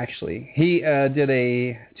that will actually... He did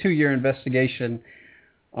a 2-year investigation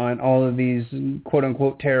on all of these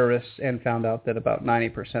quote-unquote terrorists and found out that about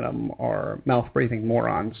 90% of them are mouth-breathing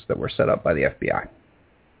morons that were set up by the FBI.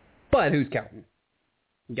 But who's counting?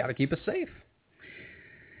 You got to keep us safe.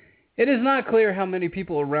 It is not clear how many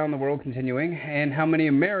people around the world continuing and how many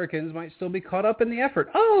Americans might still be caught up in the effort.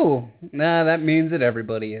 That means that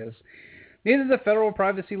everybody is. Neither the federal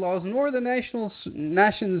privacy laws nor the nation's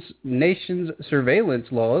surveillance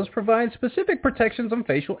laws provide specific protections on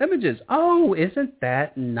facial images. Oh, isn't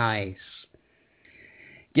that nice?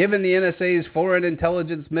 Given the NSA's foreign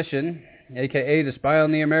intelligence mission, aka to spy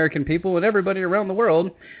on the American people and everybody around the world,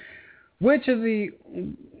 much of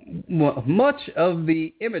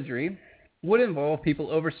the imagery would involve people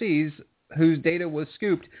overseas whose data was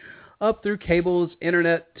scooped up through cables,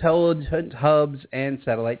 internet, intelligence hubs, and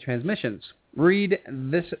satellite transmissions. Read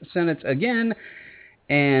this sentence again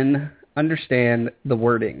and understand the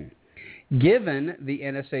wording. Given the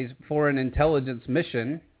NSA's foreign intelligence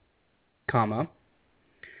mission,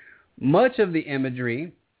 much of the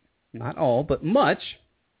imagery, not all, but much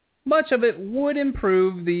of it would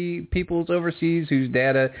improve the peoples overseas whose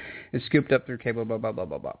data is scooped up through cable, blah, blah, blah,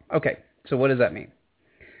 blah, blah. Okay, so what does that mean?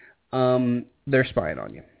 They're spying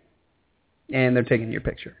on you. And they're taking your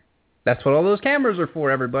picture. That's what all those cameras are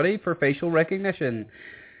for, everybody, for facial recognition.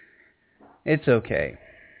 It's okay.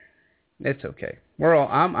 It's okay.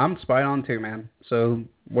 I'm spied on too, man. So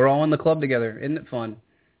we're all in the club together. Isn't it fun?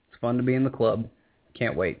 It's fun to be in the club.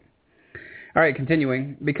 Can't wait. All right,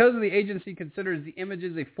 continuing. Because the agency considers the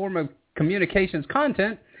images a form of communications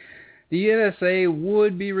content, the NSA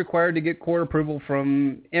would be required to get court approval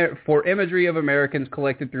for imagery of Americans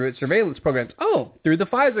collected through its surveillance programs. Oh, through the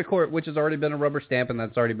FISA court, which has already been a rubber stamp, and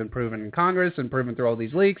that's already been proven in Congress and proven through all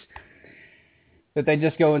these leaks, that they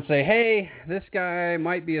just go and say, hey, this guy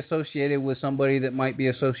might be associated with somebody that might be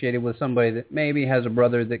associated with somebody that maybe has a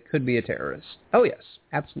brother that could be a terrorist. Oh, yes,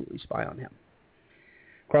 absolutely spy on him.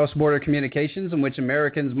 Cross-border communications in which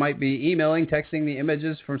Americans might be emailing, texting the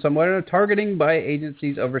images from somewhere or targeting by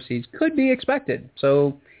agencies overseas could be expected.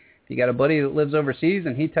 So if you got a buddy that lives overseas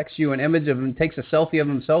and he texts you an image of him, takes a selfie of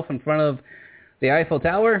himself in front of the Eiffel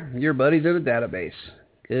Tower, your buddy's in a database.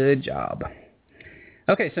 Good job.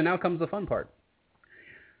 Okay, so now comes the fun part.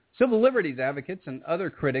 Civil liberties advocates and other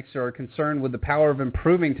critics are concerned with the power of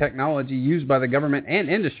improving technology used by the government and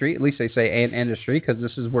industry, at least they say and industry because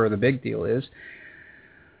this is where the big deal is,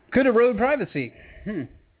 could erode privacy.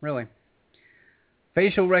 Really?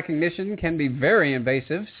 Facial recognition can be very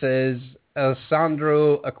invasive, says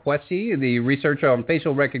Sandro Acquesi, the researcher on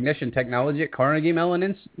facial recognition technology at Carnegie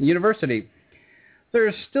Mellon University. There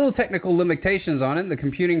are still technical limitations on it. The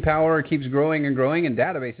computing power keeps growing and growing, and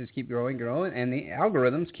databases keep growing and growing, and the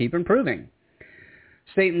algorithms keep improving.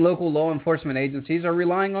 State and local law enforcement agencies are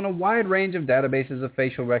relying on a wide range of databases of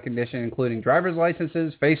facial recognition, including driver's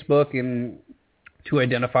licenses, Facebook, and to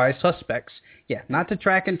identify suspects. Yeah, not to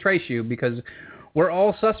track and trace you because we're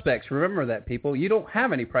all suspects. Remember that, people. You don't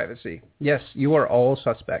have any privacy. Yes, you are all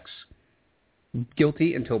suspects.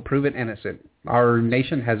 Guilty until proven innocent. Our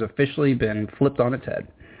nation has officially been flipped on its head.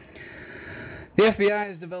 The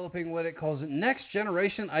FBI is developing what it calls next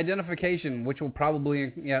generation identification, which will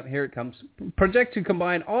probably, here it comes, project to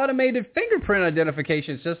combine automated fingerprint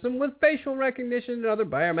identification system with facial recognition and other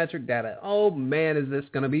biometric data. Oh man, is this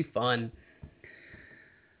going to be fun.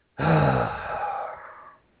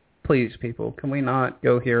 Please, people, can we not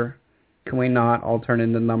go here? Can we not all turn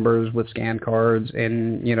into numbers with scan cards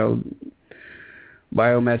and,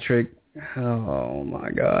 biometric? Oh,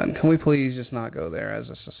 my God. Can we please just not go there as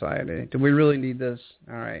a society? Do we really need this?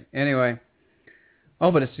 All right. Anyway,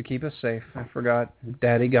 Oh, but it's to keep us safe. I forgot.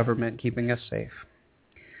 Daddy government keeping us safe.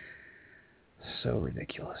 So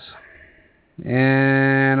ridiculous.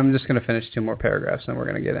 And I'm just going to finish 2 more paragraphs, and we're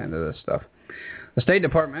going to get into this stuff. The State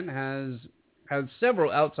Department has had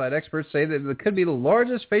several outside experts say that it could be the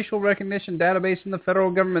largest facial recognition database in the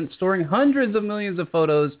federal government, storing hundreds of millions of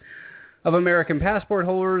photos of American passport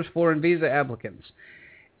holders, foreign visa applicants.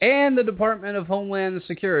 And the Department of Homeland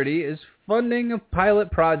Security is funding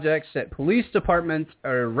pilot projects at police departments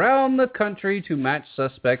around the country to match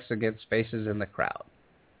suspects against faces in the crowd.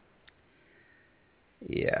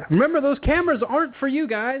 Yeah. Remember, those cameras aren't for you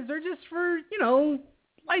guys. They're just for,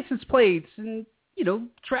 license plates and,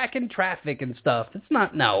 tracking traffic and stuff. It's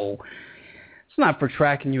not for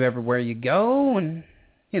tracking you everywhere you go and,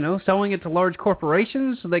 selling it to large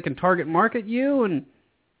corporations so they can target market you. And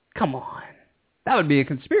come on. That would be a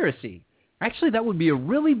conspiracy. Actually, that would be a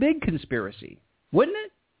really big conspiracy, wouldn't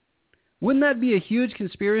it? Wouldn't that be a huge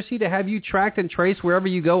conspiracy to have you tracked and traced wherever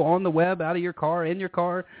you go on the web, out of your car, in your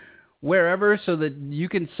car, wherever, so that you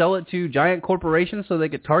can sell it to giant corporations so they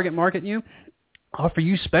could target market you, offer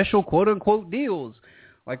you special quote-unquote deals,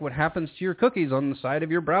 like what happens to your cookies on the side of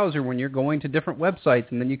your browser when you're going to different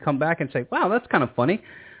websites, and then you come back and say, wow, that's kind of funny.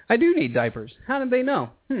 I do need diapers. How did they know?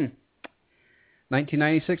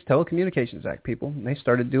 1996 Telecommunications Act, people. They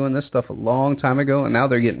started doing this stuff a long time ago, and now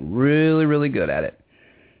they're getting really, really good at it.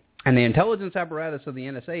 And the intelligence apparatus of the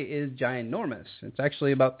NSA is ginormous. It's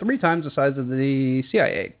actually about 3 times the size of the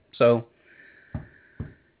CIA. So,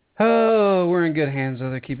 we're in good hands, though.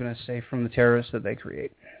 They're keeping us safe from the terrorists that they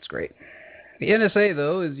create. It's great. The NSA,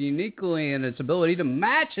 though, is uniquely in its ability to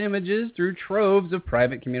match images through troves of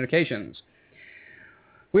private communications.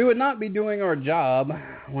 We would not be doing our job.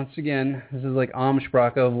 Once again, this is like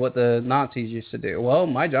Amtssprache of what the Nazis used to do. Well,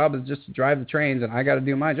 my job is just to drive the trains, and I got to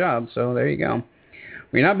do my job, so there you go.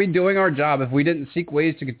 We'd not be doing our job if we didn't seek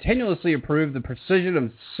ways to continuously improve the precision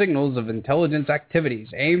of signals of intelligence activities,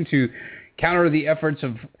 aimed to counter the efforts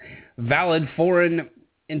of valid foreign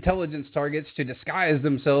intelligence targets to disguise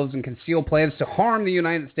themselves and conceal plans to harm the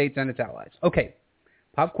United States and its allies. Okay,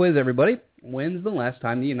 pop quiz, everybody. When's the last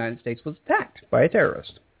time the United States was attacked by a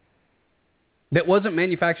terrorist that wasn't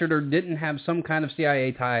manufactured or didn't have some kind of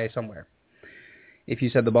CIA tie somewhere? If you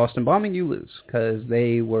said the Boston bombing, you lose, because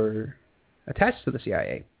they were attached to the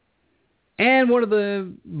CIA. And one of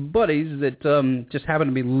the buddies that just happened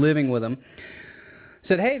to be living with him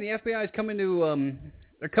said, hey, the FBI is coming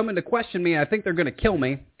to question me. I think they're going to kill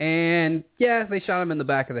me. And yeah, they shot him in the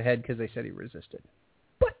back of the head because they said he resisted.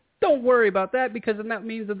 But don't worry about that, because then that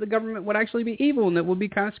means that the government would actually be evil, and it would be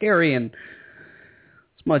kind of scary. And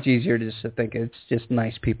it's much easier to just think it's just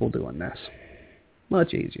nice people doing this.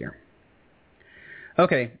 Much easier.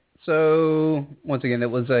 Okay, so once again, it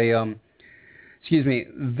was a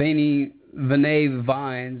Vinay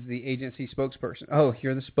Vines, the agency spokesperson. Oh,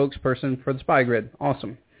 you're the spokesperson for the spy grid.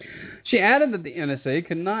 Awesome. She added that the NSA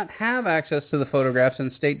could not have access to the photographs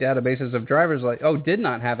in state databases of driver's license. Oh, did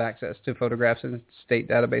not have access to photographs in state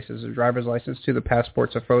databases of driver's license to the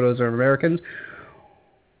passports of photos of Americans,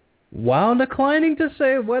 while declining to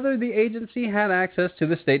say whether the agency had access to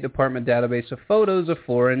the State Department database of photos of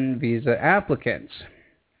foreign visa applicants.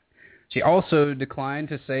 She also declined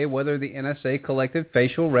to say whether the NSA collected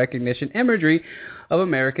facial recognition imagery of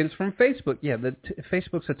Americans from Facebook. Yeah,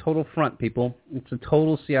 Facebook's a total front, people. It's a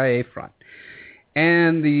total CIA front.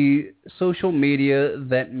 And the social media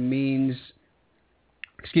that means,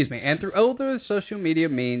 and through other social media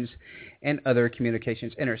means and other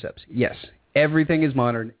communications intercepts. Yes, everything is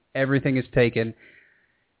monitored. Everything is taken.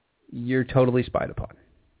 You're totally spied upon.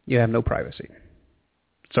 You have no privacy.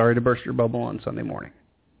 Sorry to burst your bubble on Sunday morning,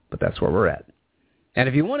 but that's where we're at. And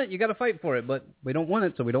if you want it, you got to fight for it. But we don't want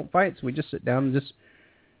it, so we don't fight. So we just sit down and just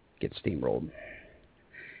get steamrolled.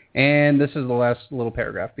 And this is the last little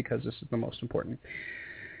paragraph, because this is the most important.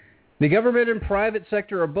 The government and private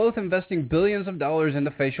sector are both investing billions of dollars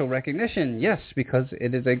into facial recognition. Yes, because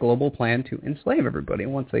it is a global plan to enslave everybody.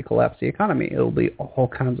 Once they collapse the economy, it'll be all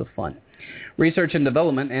kinds of fun. Research and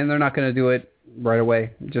development, and they're not going to do it right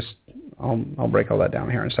away. I'll break all that down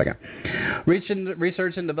here in a second.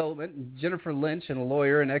 Research and development, Jennifer Lynch, and a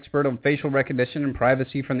lawyer and expert on facial recognition and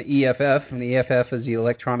privacy from the EFF. And the EFF is the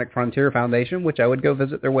Electronic Frontier Foundation, which I would go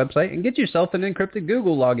visit their website and get yourself an encrypted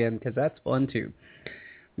Google login, because that's fun too.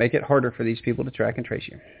 Make it harder for these people to track and trace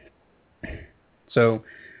you. So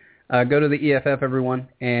go to the EFF, everyone,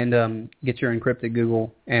 and get your encrypted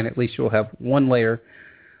Google, and at least you'll have one layer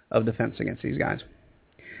of defense against these guys.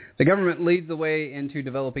 The government leads the way into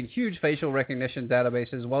developing huge facial recognition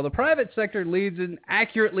databases, while the private sector leads in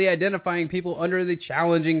accurately identifying people under the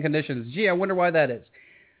challenging conditions. Gee, I wonder why that is.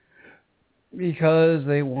 Because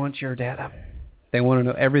they want your data. They want to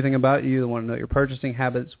know everything about you. They want to know your purchasing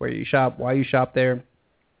habits, where you shop, why you shop there.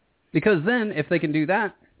 Because then, if they can do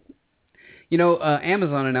that,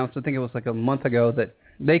 Amazon announced, I think it was like a month ago, that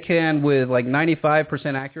they can, with like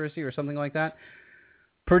 95% accuracy or something like that,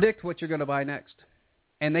 predict what you're going to buy next.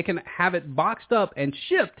 And they can have it boxed up and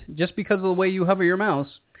shipped, just because of the way you hover your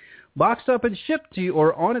mouse, boxed up and shipped to you,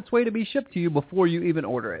 or on its way to be shipped to you before you even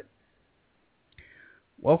order it.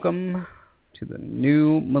 Welcome to the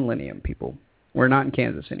new millennium, people. We're not in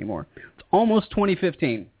Kansas anymore. It's almost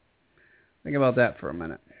 2015. Think about that for a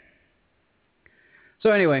minute.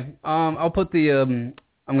 So anyway, I'll put I'm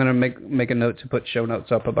going to make a note to put show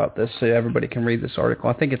notes up about this so everybody can read this article.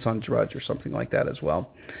 I think it's on Drudge or something like that as well.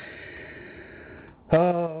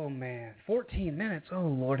 Oh, man. 14 minutes. Oh,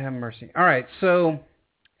 Lord have mercy. All right, so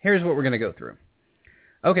here's what we're going to go through.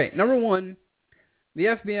 Okay, number one, the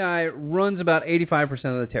FBI runs about 85%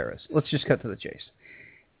 of the terrorists. Let's just cut to the chase.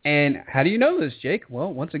 And how do you know this, Jake?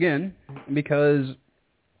 Well, once again, because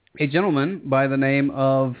a gentleman by the name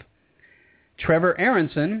of Trevor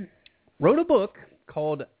Aronson wrote a book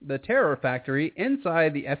called The Terror Factory: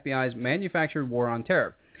 Inside the FBI's Manufactured War on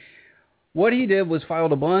Terror. What he did was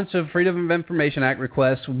filed a bunch of Freedom of Information Act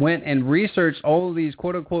requests, went and researched all of these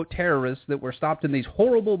quote-unquote terrorists that were stopped in these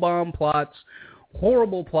horrible bomb plots,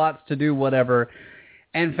 horrible plots to do whatever,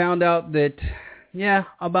 and found out that,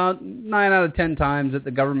 about 9 out of 10 times that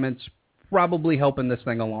the government's probably helping this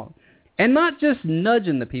thing along. And not just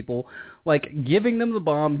nudging the people, like giving them the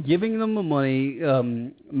bomb, giving them the money,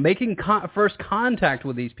 making first contact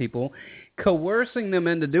with these people, coercing them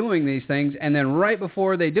into doing these things, and then right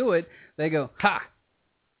before they do it, they go, ha,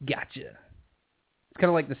 gotcha. It's kind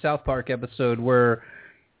of like the South Park episode where,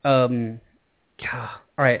 all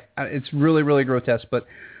right, it's really, really grotesque, but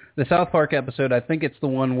the South Park episode, I think it's the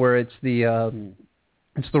one where it's the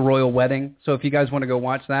royal wedding. So if you guys want to go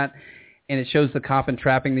watch that, and it shows the cop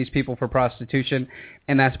entrapping these people for prostitution,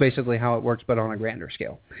 and that's basically how it works, but on a grander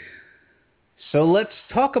scale. So let's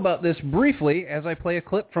talk about this briefly as I play a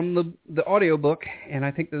clip from the audiobook, and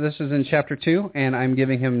I think that this is in Chapter 2, and I'm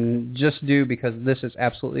giving him just due because this is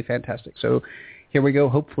absolutely fantastic. So here we go.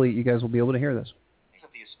 Hopefully you guys will be able to hear this.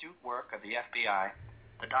 Of the astute work of the FBI,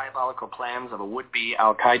 the diabolical plans of a would-be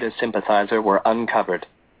al-Qaeda sympathizer were uncovered,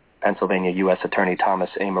 Pennsylvania U.S. Attorney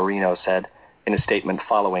Thomas A. Marino said in a statement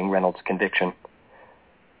following Reynolds' conviction.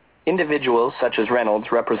 Individuals such as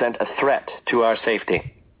Reynolds represent a threat to our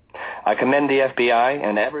safety. I commend the FBI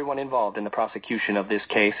and everyone involved in the prosecution of this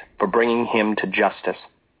case for bringing him to justice.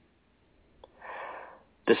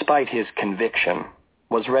 Despite his conviction,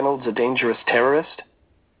 was Reynolds a dangerous terrorist?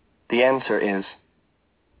 The answer is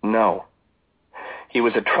no. He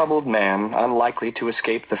was a troubled man, unlikely to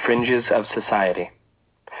escape the fringes of society.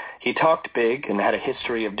 He talked big and had a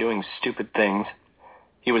history of doing stupid things.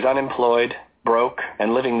 He was unemployed, broke,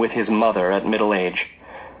 and living with his mother at middle age,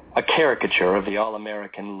 a caricature of the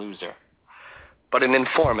all-American loser. But an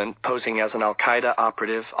informant posing as an al-Qaeda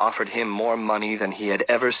operative offered him more money than he had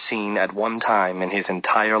ever seen at one time in his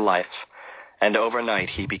entire life, and overnight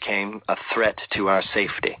he became a threat to our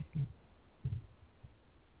safety.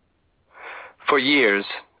 For years,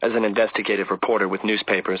 as an investigative reporter with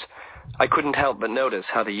newspapers, I couldn't help but notice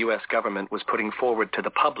how the U.S. government was putting forward to the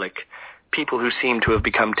public people who seemed to have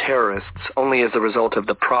become terrorists only as a result of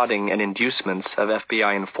the prodding and inducements of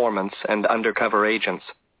FBI informants and undercover agents.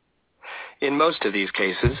 In most of these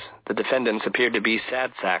cases, the defendants appeared to be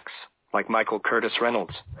sad sacks, like Michael Curtis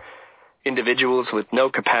Reynolds, individuals with no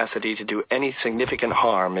capacity to do any significant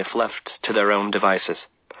harm if left to their own devices.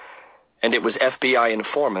 And it was FBI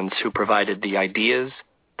informants who provided the ideas,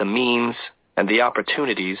 the means, and the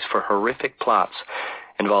opportunities for horrific plots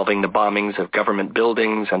involving the bombings of government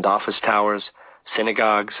buildings and office towers,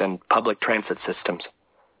 synagogues, and public transit systems.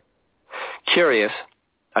 Curious,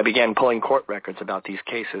 I began pulling court records about these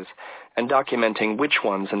cases and documenting which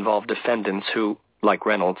ones involved defendants who, like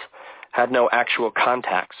Reynolds, had no actual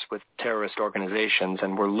contacts with terrorist organizations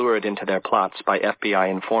and were lured into their plots by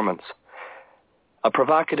FBI informants. A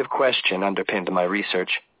provocative question underpinned my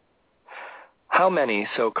research. How many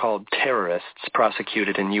so-called terrorists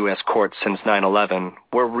prosecuted in U.S. courts since 9/11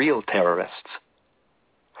 were real terrorists?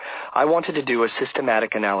 I wanted to do a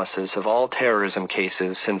systematic analysis of all terrorism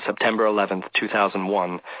cases since September 11,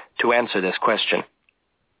 2001, to answer this question,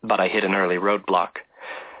 but I hit an early roadblock.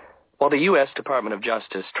 While the U.S. Department of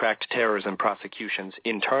Justice tracked terrorism prosecutions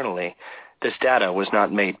internally, this data was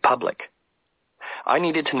not made public. I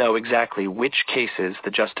needed to know exactly which cases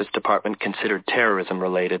the Justice Department considered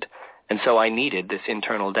terrorism-related, and so I needed this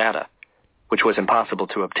internal data, which was impossible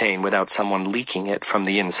to obtain without someone leaking it from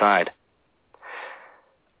the inside.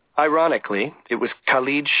 Ironically, it was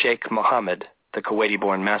Khalid Sheikh Mohammed, the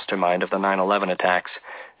Kuwaiti-born mastermind of the 9/11 attacks,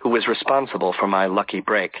 who was responsible for my lucky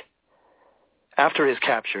break. After his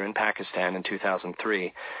capture in Pakistan in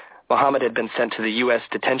 2003, Mohammed had been sent to the U.S.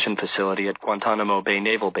 detention facility at Guantanamo Bay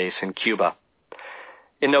Naval Base in Cuba.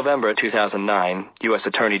 In November 2009, U.S.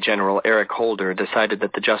 Attorney General Eric Holder decided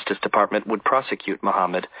that the Justice Department would prosecute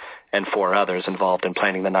Mohammed and 4 others involved in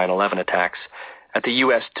planning the 9/11 attacks at the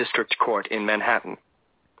U.S. District Court in Manhattan.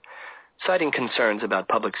 Citing concerns about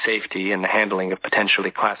public safety and the handling of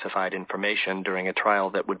potentially classified information during a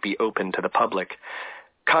trial that would be open to the public,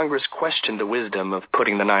 Congress questioned the wisdom of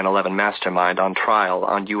putting the 9/11 mastermind on trial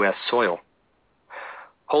on U.S. soil.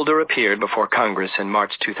 Holder appeared before Congress in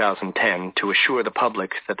March 2010 to assure the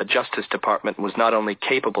public that the Justice Department was not only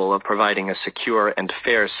capable of providing a secure and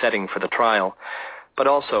fair setting for the trial, but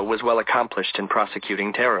also was well accomplished in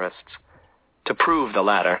prosecuting terrorists. To prove the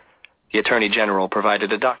latter, the Attorney General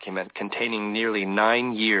provided a document containing nearly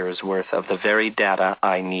 9 years' worth of the very data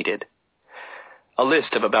I needed. A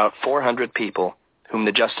list of about 400 people whom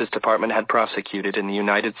the Justice Department had prosecuted in the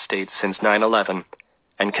United States since 9/11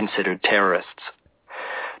 and considered terrorists.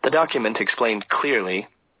 The document explained clearly,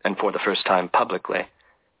 and for the first time publicly,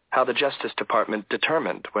 how the Justice Department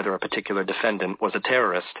determined whether a particular defendant was a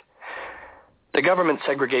terrorist. The government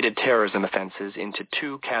segregated terrorism offenses into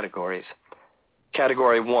 2 categories.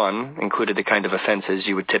 Category 1 included the kind of offenses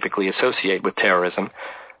you would typically associate with terrorism,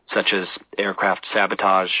 such as aircraft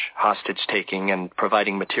sabotage, hostage-taking, and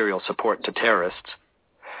providing material support to terrorists.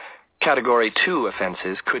 Category 2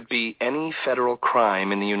 offenses could be any federal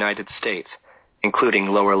crime in the United States, including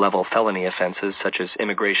lower-level felony offenses such as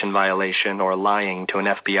immigration violation or lying to an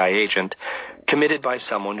FBI agent, committed by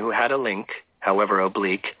someone who had a link, however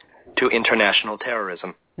oblique, to international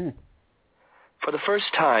terrorism. For the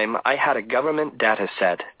first time, I had a government data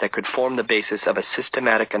set that could form the basis of a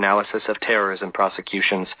systematic analysis of terrorism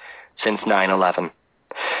prosecutions since 9/11,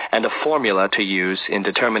 and a formula to use in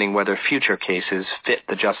determining whether future cases fit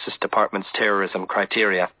the Justice Department's terrorism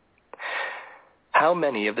criteria. How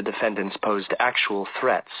many of the defendants posed actual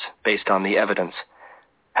threats based on the evidence?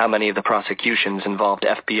 How many of the prosecutions involved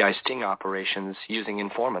FBI sting operations using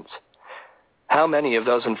informants? How many of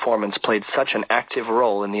those informants played such an active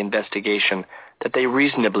role in the investigation that they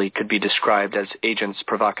reasonably could be described as agents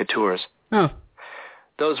provocateurs?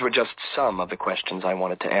 Those were just some of the questions I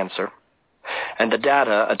wanted to answer. And the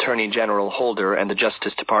data Attorney General Holder and the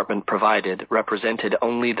Justice Department provided represented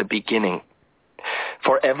only the beginning.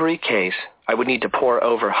 For every case, I would need to pore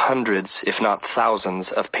over hundreds, if not thousands,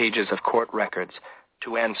 of pages of court records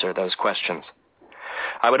to answer those questions.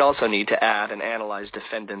 I would also need to add and analyze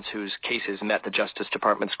defendants whose cases met the Justice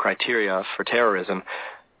Department's criteria for terrorism,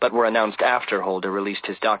 but were announced after Holder released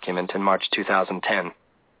his document in March 2010.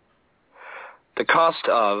 The cost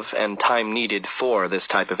of and time needed for this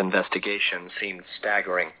type of investigation seemed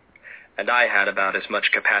staggering, and I had about as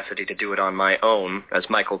much capacity to do it on my own as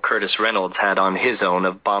Michael Curtis Reynolds had on his own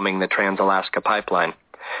of bombing the Trans-Alaska Pipeline.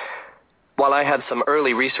 While I had some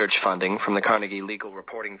early research funding from the Carnegie Legal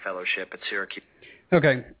Reporting Fellowship at Syracuse.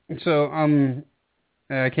 Okay, so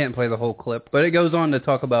I can't play the whole clip, but it goes on to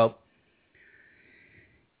talk about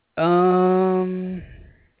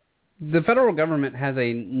the federal government has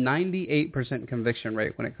a 98% conviction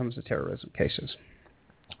rate when it comes to terrorism cases,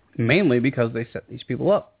 mainly because they set these people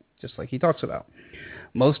up, just like he talks about.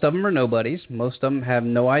 Most of them are nobodies. Most of them have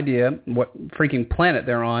no idea what freaking planet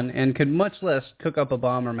they're on and could much less cook up a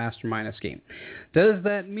bomb or mastermind a scheme. Does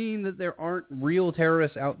that mean that there aren't real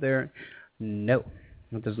terrorists out there? No.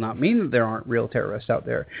 That does not mean that there aren't real terrorists out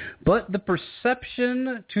there. But the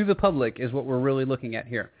perception to the public is what we're really looking at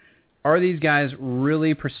here. Are these guys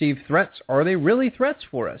really perceived threats? Are they really threats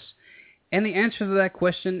for us? And the answer to that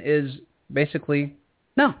question is basically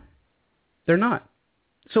no, they're not.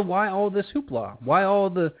 So why all this hoopla? Why all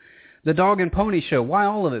the dog and pony show? Why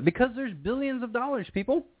all of it? Because there's billions of dollars,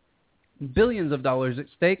 people. Billions of dollars at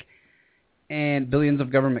stake and billions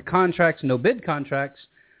of government contracts, no-bid contracts.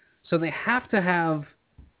 So they have to have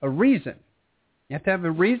a reason. You have to have a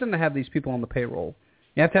reason to have these people on the payroll.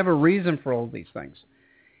 You have to have a reason for all of these things.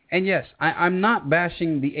 And yes, I'm not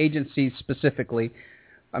bashing the agencies specifically.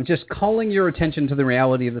 I'm just calling your attention to the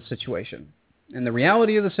reality of the situation. And the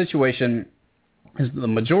reality of the situation is the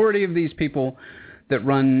majority of these people that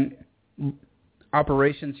run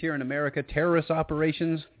operations here in America, terrorist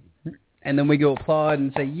operations, and then we go applaud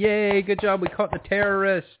and say, yay, good job, we caught the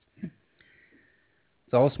terrorist.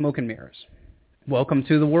 It's all smoke and mirrors. Welcome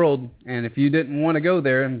to the world. And if you didn't want to go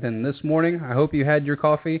there, then this morning, I hope you had your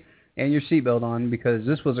coffee and your seatbelt on, because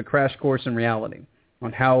this was a crash course in reality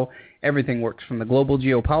on how everything works, from the global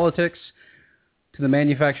geopolitics to the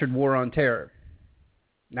manufactured war on terror.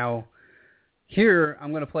 Now, here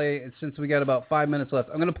I'm going to play, since we got about 5 minutes left,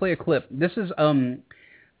 I'm going to play a clip. This is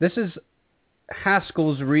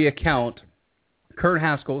Haskell's recount. Kurt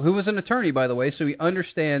Haskell, who was an attorney, by the way, so he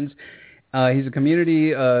understands. He's a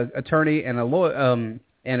community attorney and a lawyer,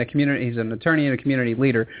 and a community. He's an attorney and a community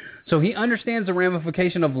leader, so he understands the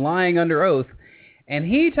ramification of lying under oath. And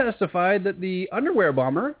he testified that the underwear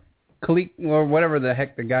bomber, Khalid, or whatever the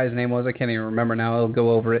heck the guy's name was, I can't even remember now. I'll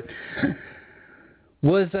go over it.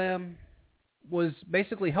 Was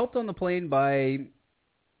basically helped on the plane by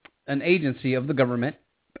an agency of the government.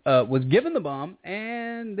 Was given the bomb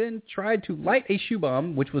and then tried to light a shoe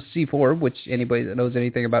bomb, which was C4, which anybody that knows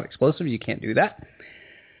anything about explosives, you can't do that.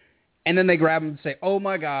 And then they grab him and say, oh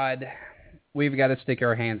my God, we've got to stick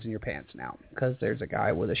our hands in your pants now because there's a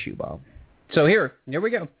guy with a shoe bomb. So here we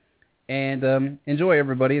go. And enjoy,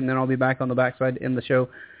 everybody, and then I'll be back on the backside in the show.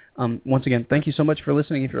 Once again, thank you so much for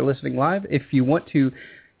listening if you're listening live. If you want to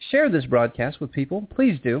share this broadcast with people,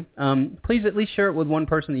 please do. Please at least share it with one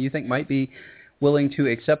person that you think might be willing to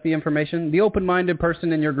accept the information. The open-minded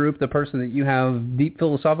person in your group, the person that you have deep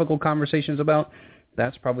philosophical conversations about,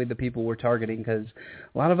 that's probably the people we're targeting, because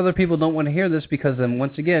a lot of other people don't want to hear this, because then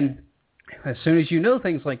once again, as soon as you know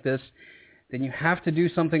things like this, then you have to do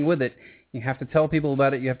something with it. You have to tell people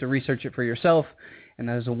about it. You have to research it for yourself. And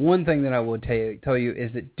that is the one thing that I would tell you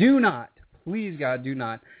is that do not, please God, do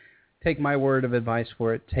not take my word of advice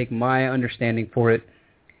for it. Take my understanding for it.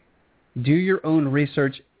 Do your own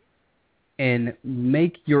research and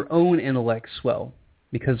make your own intellect swell.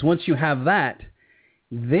 Because once you have that,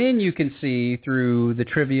 then you can see through the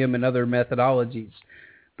trivium and other methodologies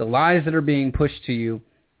the lies that are being pushed to you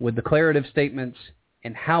with declarative statements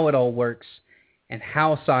and how it all works and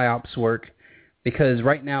how PSYOPs work. Because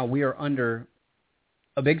right now we are under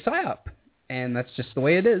a big PSYOP, and that's just the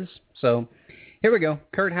way it is. So here we go.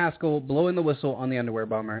 Kurt Haskell blowing the whistle on the underwear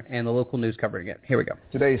bomber and the local news covering it. Here we go.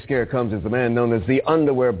 Today's scare comes as the man known as the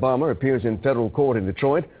underwear bomber appears in federal court in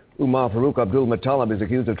Detroit. Umar Farouk Abdul-Muttalib is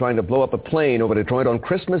accused of trying to blow up a plane over Detroit on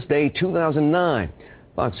Christmas Day 2009.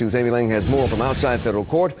 Fox News' Amy Lang has more from outside federal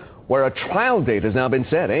court, where a trial date has now been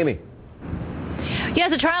set. Amy.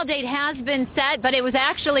 Yes, a trial date has been set, but it was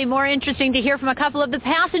actually more interesting to hear from a couple of the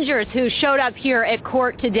passengers who showed up here at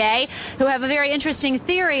court today, who have a very interesting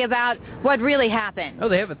theory about what really happened. Oh,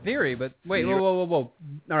 they have a theory, but wait, whoa.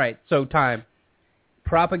 All right, so time.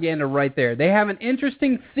 Propaganda right there. They have an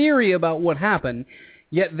interesting theory about what happened,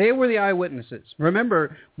 yet they were the eyewitnesses.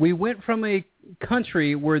 Remember, we went from a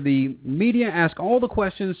country where the media asked all the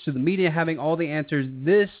questions to the media having all the answers.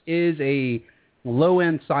 This is a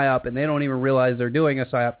low-end PSYOP, and they don't even realize they're doing a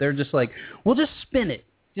PSYOP. They're just like, well, just spin it.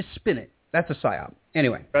 Just spin it. That's a PSYOP.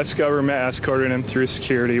 Anyway. U.S. government escorted him through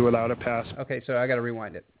security without a pass. Okay, so I got to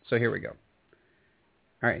rewind it. So here we go.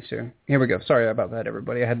 All right, so here we go. Sorry about that,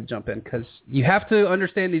 everybody. I had to jump in because you have to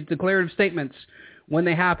understand these declarative statements when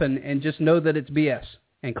they happen and just know that it's BS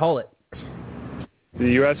and call it.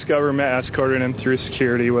 The U.S. government escorted him through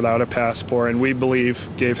security without a passport, and we believe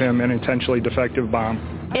gave him an intentionally defective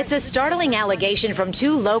bomb. It's a startling allegation from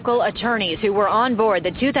two local attorneys who were on board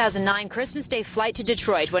the 2009 Christmas Day flight to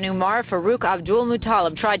Detroit when Umar Farouk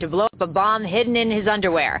Abdul-Muttalib tried to blow up a bomb hidden in his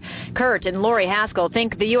underwear. Kurt and Lori Haskell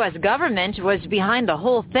think the U.S. government was behind the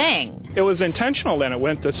whole thing. It was intentional, and it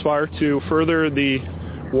went this far to further the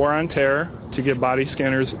war on terror, to get body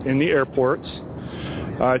scanners in the airports,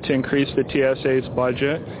 to increase the TSA's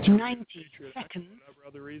budget. 90 seconds.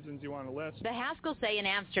 Other reasons you want to list. The Haskells say in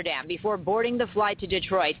Amsterdam, before boarding the flight to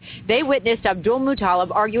Detroit, they witnessed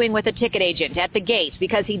Abdul-Muttalib arguing with a ticket agent at the gate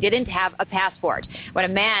because he didn't have a passport, when a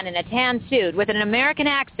man in a tan suit with an American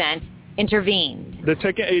accent intervened. The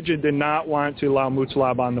ticket agent did not want to allow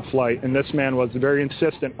Muttalib on the flight, and this man was very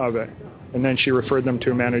insistent of it. And then she referred them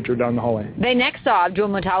to a manager down the hallway. They next saw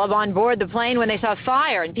Abdul-Muttalib on board the plane when they saw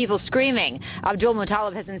fire and people screaming.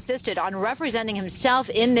 Abdul-Muttalib has insisted on representing himself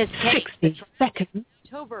in this case. 60 seconds.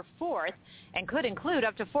 October 4th, and could include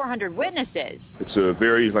up to 400 witnesses. It's a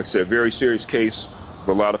very, like I said, very serious case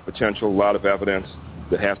with a lot of potential, a lot of evidence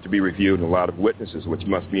that has to be reviewed, and a lot of witnesses which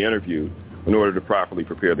must be interviewed in order to properly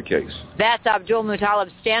prepare the case. That's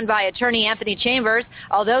Abdul-Muttalib's standby attorney, Anthony Chambers,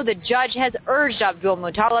 although the judge has urged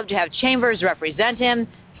Abdul-Muttalib to have Chambers represent him.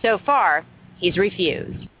 So far, he's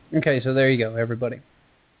refused. Okay, so there you go, everybody.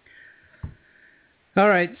 All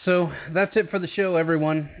right, so that's it for the show,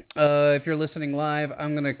 everyone. If you're listening live,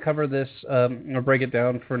 I'm going to cover this. I'm going to break it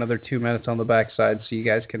down for another 2 minutes on the backside so you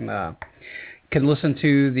guys can listen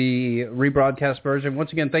to the rebroadcast version.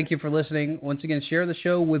 Once again, thank you for listening. Once again, share the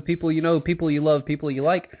show with people you know, people you love, people you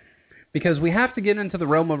like. because we have to get into the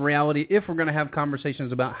realm of reality if we're going to have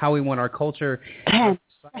conversations about how we want our culture and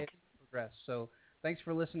society to progress. So thanks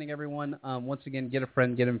for listening, everyone. Once again, get a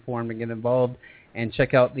friend, get informed, and get involved, and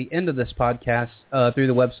check out the end of this podcast through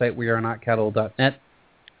the website wearenotcattle.net,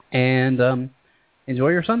 and enjoy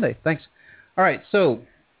your Sunday. Thanks. All right, so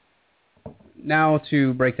now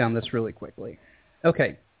to break down this really quickly.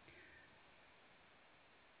 Okay.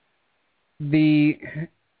 The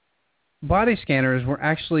body scanners were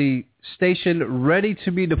actually stationed ready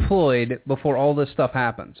to be deployed before all this stuff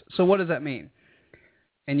happens. So what does that mean?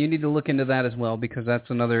 And you need to look into that as well, because that's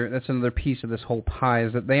another piece of this whole pie,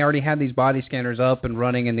 is that they already had these body scanners up and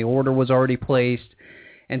running and the order was already placed.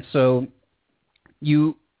 And so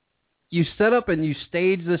you set up and you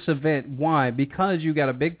stage this event. Why? Because you got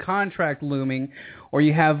a big contract looming, or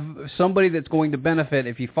you have somebody that's going to benefit.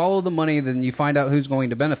 If you follow the money, then you find out who's going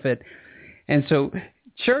to benefit. And so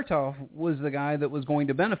Chertoff was the guy that was going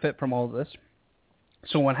to benefit from all this.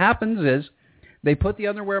 So what happens is they put the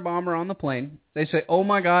underwear bomber on the plane. They say, oh,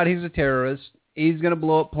 my God, he's a terrorist. He's going to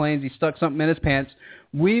blow up planes. He stuck something in his pants.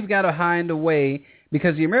 We've got to find a way,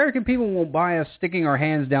 because the American people won't buy us sticking our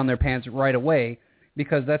hands down their pants right away,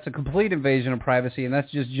 because that's a complete invasion of privacy, and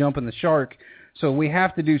that's just jumping the shark. So we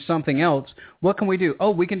have to do something else. What can we do?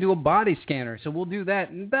 Oh, we can do a body scanner. So we'll do that,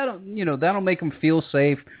 and that'll make them feel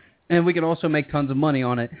safe. And we can also make tons of money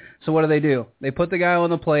on it. So what do? They put the guy on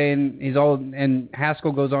the plane. And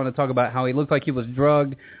Haskell goes on to talk about how he looked like he was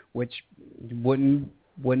drugged, which wouldn't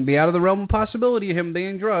be out of the realm of possibility of him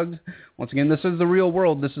being drugged. Once again, this is the real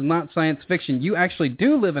world. This is not science fiction. You actually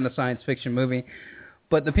do live in a science fiction movie,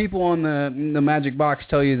 but the people on the magic box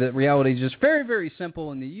tell you that reality is just very, very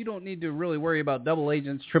simple, and that you don't need to really worry about double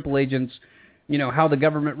agents, triple agents, how the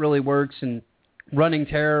government really works, and running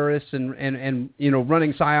terrorists and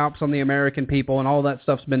running psyops on the American people, and all that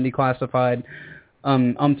stuff's been declassified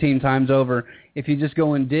umpteen times over. If you just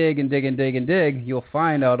go and dig and dig and dig and dig, you'll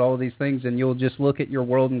find out all these things, and you'll just look at your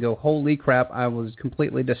world and go, holy crap, I was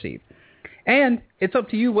completely deceived. And it's up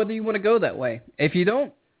to you whether you want to go that way. If you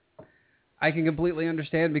don't, I can completely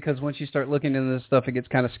understand, because once you start looking into this stuff, it gets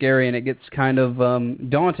kind of scary, and it gets kind of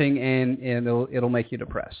daunting, and it'll make you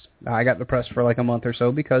depressed. I got depressed for like a month or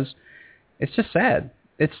so, because it's just sad.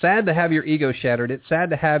 It's sad to have your ego shattered. It's sad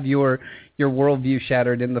to have your worldview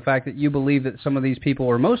shattered in the fact that you believe that some of these people,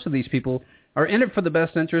 or most of these people, are in it for the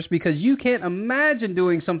best interest, because you can't imagine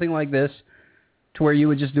doing something like this to where you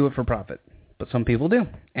would just do it for profit. But some people do,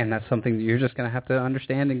 and that's something that you're just going to have to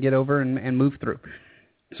understand and get over and move through.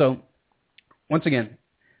 So, once again,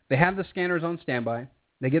 they have the scanners on standby.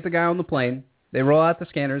 They get the guy on the plane. They roll out the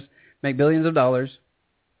scanners, make billions of dollars,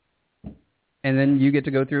 and then you get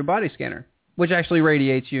to go through a body scanner, which actually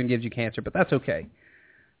radiates you and gives you cancer, but that's okay.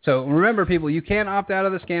 So remember, people, you can opt out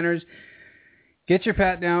of the scanners. Get your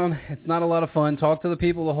pat down. It's not a lot of fun. Talk to the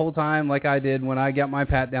people the whole time, like I did when I got my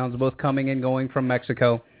pat downs, both coming and going from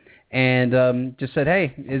Mexico, and just said,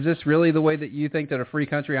 hey, is this really the way that you think that a free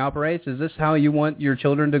country operates? Is this how you want your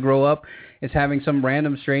children to grow up, is having some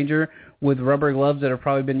random stranger with rubber gloves that have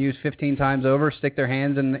probably been used 15 times over stick their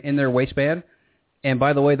hands in their waistband? And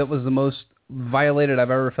by the way, that was the most violated I've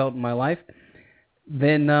ever felt in my life.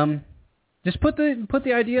 Then just put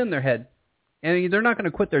the idea in their head, and they're not going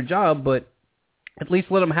to quit their job, but at least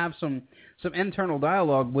let them have some internal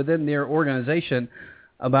dialogue within their organization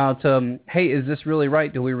about, hey, is this really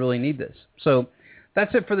right? Do we really need this? So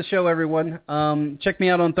that's it for the show, everyone. Check me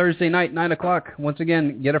out on Thursday night, 9 o'clock. Once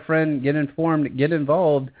again, get a friend, get informed, get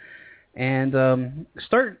involved, and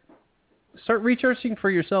start researching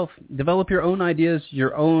for yourself. Develop your own ideas,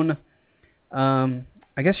 your own,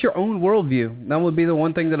 your own worldview. That would be the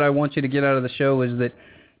one thing that I want you to get out of the show, is that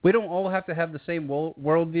we don't all have to have the same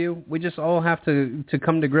worldview. We just all have to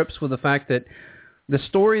come to grips with the fact that the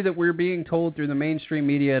story that we're being told through the mainstream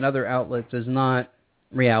media and other outlets is not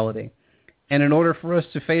reality. And in order for us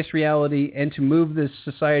to face reality and to move this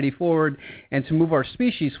society forward and to move our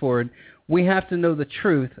species forward, we have to know the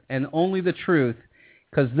truth, and only the truth,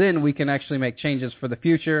 because then we can actually make changes for the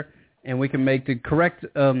future, and we can make the correct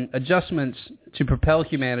adjustments to propel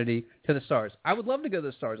humanity to the stars. I would love to go to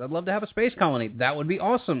the stars. I'd love to have a space colony. That would be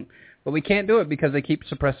awesome. But we can't do it because they keep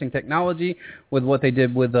suppressing technology with what they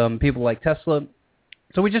did with people like Tesla.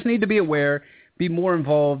 So we just need to be aware, be more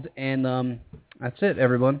involved, and that's it,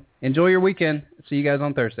 everyone. Enjoy your weekend. See you guys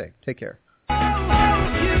on Thursday. Take care.